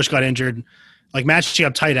the Bush got injured, like matching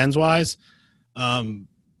up tight ends wise.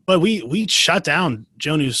 But we shut down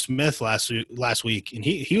Jonnu Smith last week, and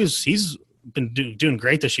he's been doing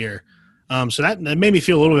great this year. So that made me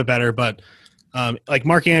feel a little bit better. But like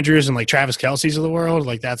Mark Andrews and like Travis Kelce's of the world,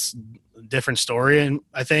 like that's a different story, and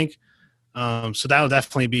I think so that will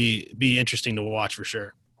definitely be interesting to watch for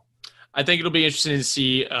sure. I think it'll be interesting to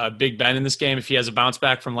see Big Ben in this game if he has a bounce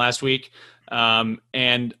back from last week,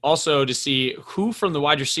 and also to see who from the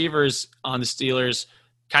wide receivers on the Steelers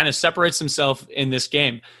kind of separates himself in this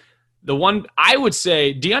game. The one I would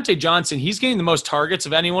say, Deontay Johnson, he's getting the most targets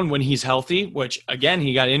of anyone when he's healthy, which, again,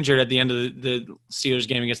 he got injured at the end of the Steelers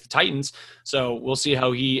game against the Titans. So we'll see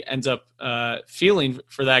how he ends up feeling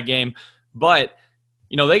for that game. But,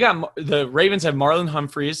 you know, the Ravens have Marlon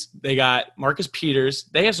Humphreys. They got Marcus Peters.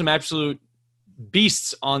 They have some absolute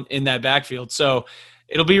beasts in that backfield. So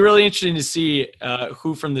it'll be really interesting to see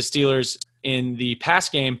who from the Steelers in the pass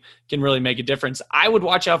game can really make a difference. I would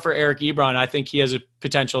watch out for Eric Ebron. I think he has a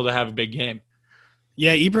potential to have a big game.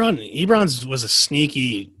 Yeah, Ebron's was a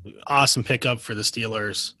sneaky, awesome pickup for the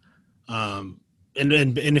Steelers. And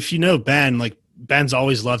if you know Ben, like Ben's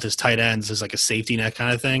always loved his tight ends as like a safety net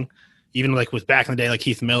kind of thing, even like with back in the day, like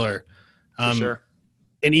Heath Miller. For sure.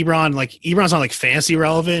 And Ebron's not like fantasy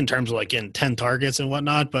relevant in terms of like getting 10 targets and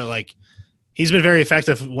whatnot, but like he's been very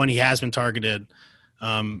effective when he has been targeted.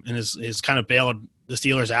 And has kind of bailed the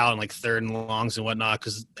Steelers out in like third and longs and whatnot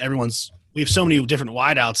because we have so many different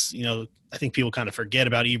wideouts. You know, I think people kind of forget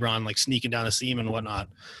about Ebron like sneaking down the seam and whatnot.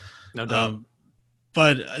 No doubt.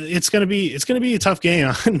 But it's gonna be a tough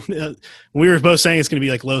game. We were both saying it's gonna be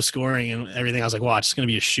like low scoring and everything. I was like, watch, it's gonna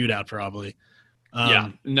be a shootout probably. Yeah,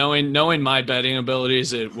 knowing my betting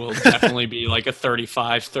abilities, it will definitely be like a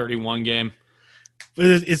 35-31 game.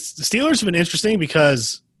 But the Steelers have been interesting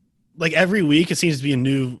because like every week it seems to be a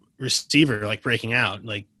new receiver like breaking out.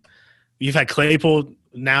 Like you've had Claypool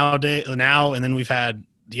now, and then we've had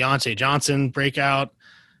Deontay Johnson break out,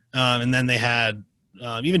 and then they had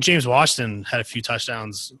even James Washington had a few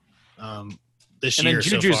touchdowns this year. And then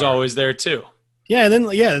Juju's so far. always there too. Yeah,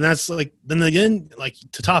 and that's like then again like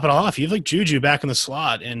to top it all off, you have like Juju back in the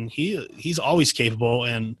slot, and he's always capable,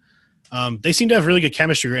 and they seem to have really good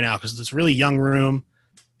chemistry right now because it's a really young room.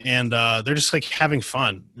 And they're just like having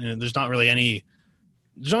fun. You know, there's not really any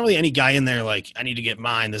guy in there like I need to get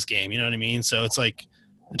mine this game. You know what I mean? So it's like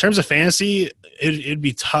in terms of fantasy, it'd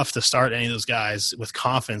be tough to start any of those guys with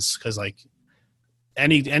confidence because like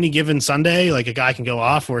any given Sunday, like a guy can go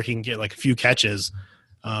off where he can get like a few catches.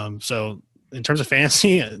 So in terms of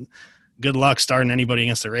fantasy, good luck starting anybody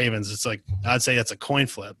against the Ravens. It's like I'd say that's a coin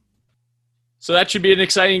flip. So that should be an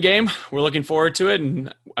exciting game. We're looking forward to it,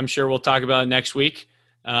 and I'm sure we'll talk about it next week.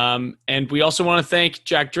 And we also want to thank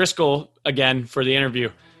Jack Driscoll again for the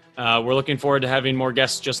interview. We're looking forward to having more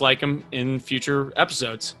guests just like him in future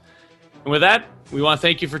episodes. And with that, we want to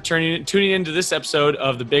thank you for tuning into this episode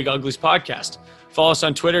of the Big Uglies podcast. Follow us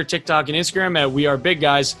on Twitter, TikTok, and Instagram at We Are Big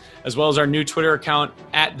Guys, as well as our new Twitter account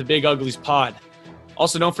at the Big Uglies Pod.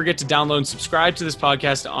 Also, don't forget to download and subscribe to this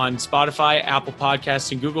podcast on Spotify, Apple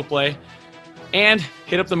Podcasts, and Google Play. And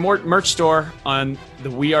hit up the merch store on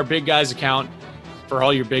the We Are Big Guys account for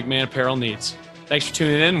all your big man apparel needs. Thanks for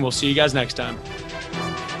tuning in, and we'll see you guys next time.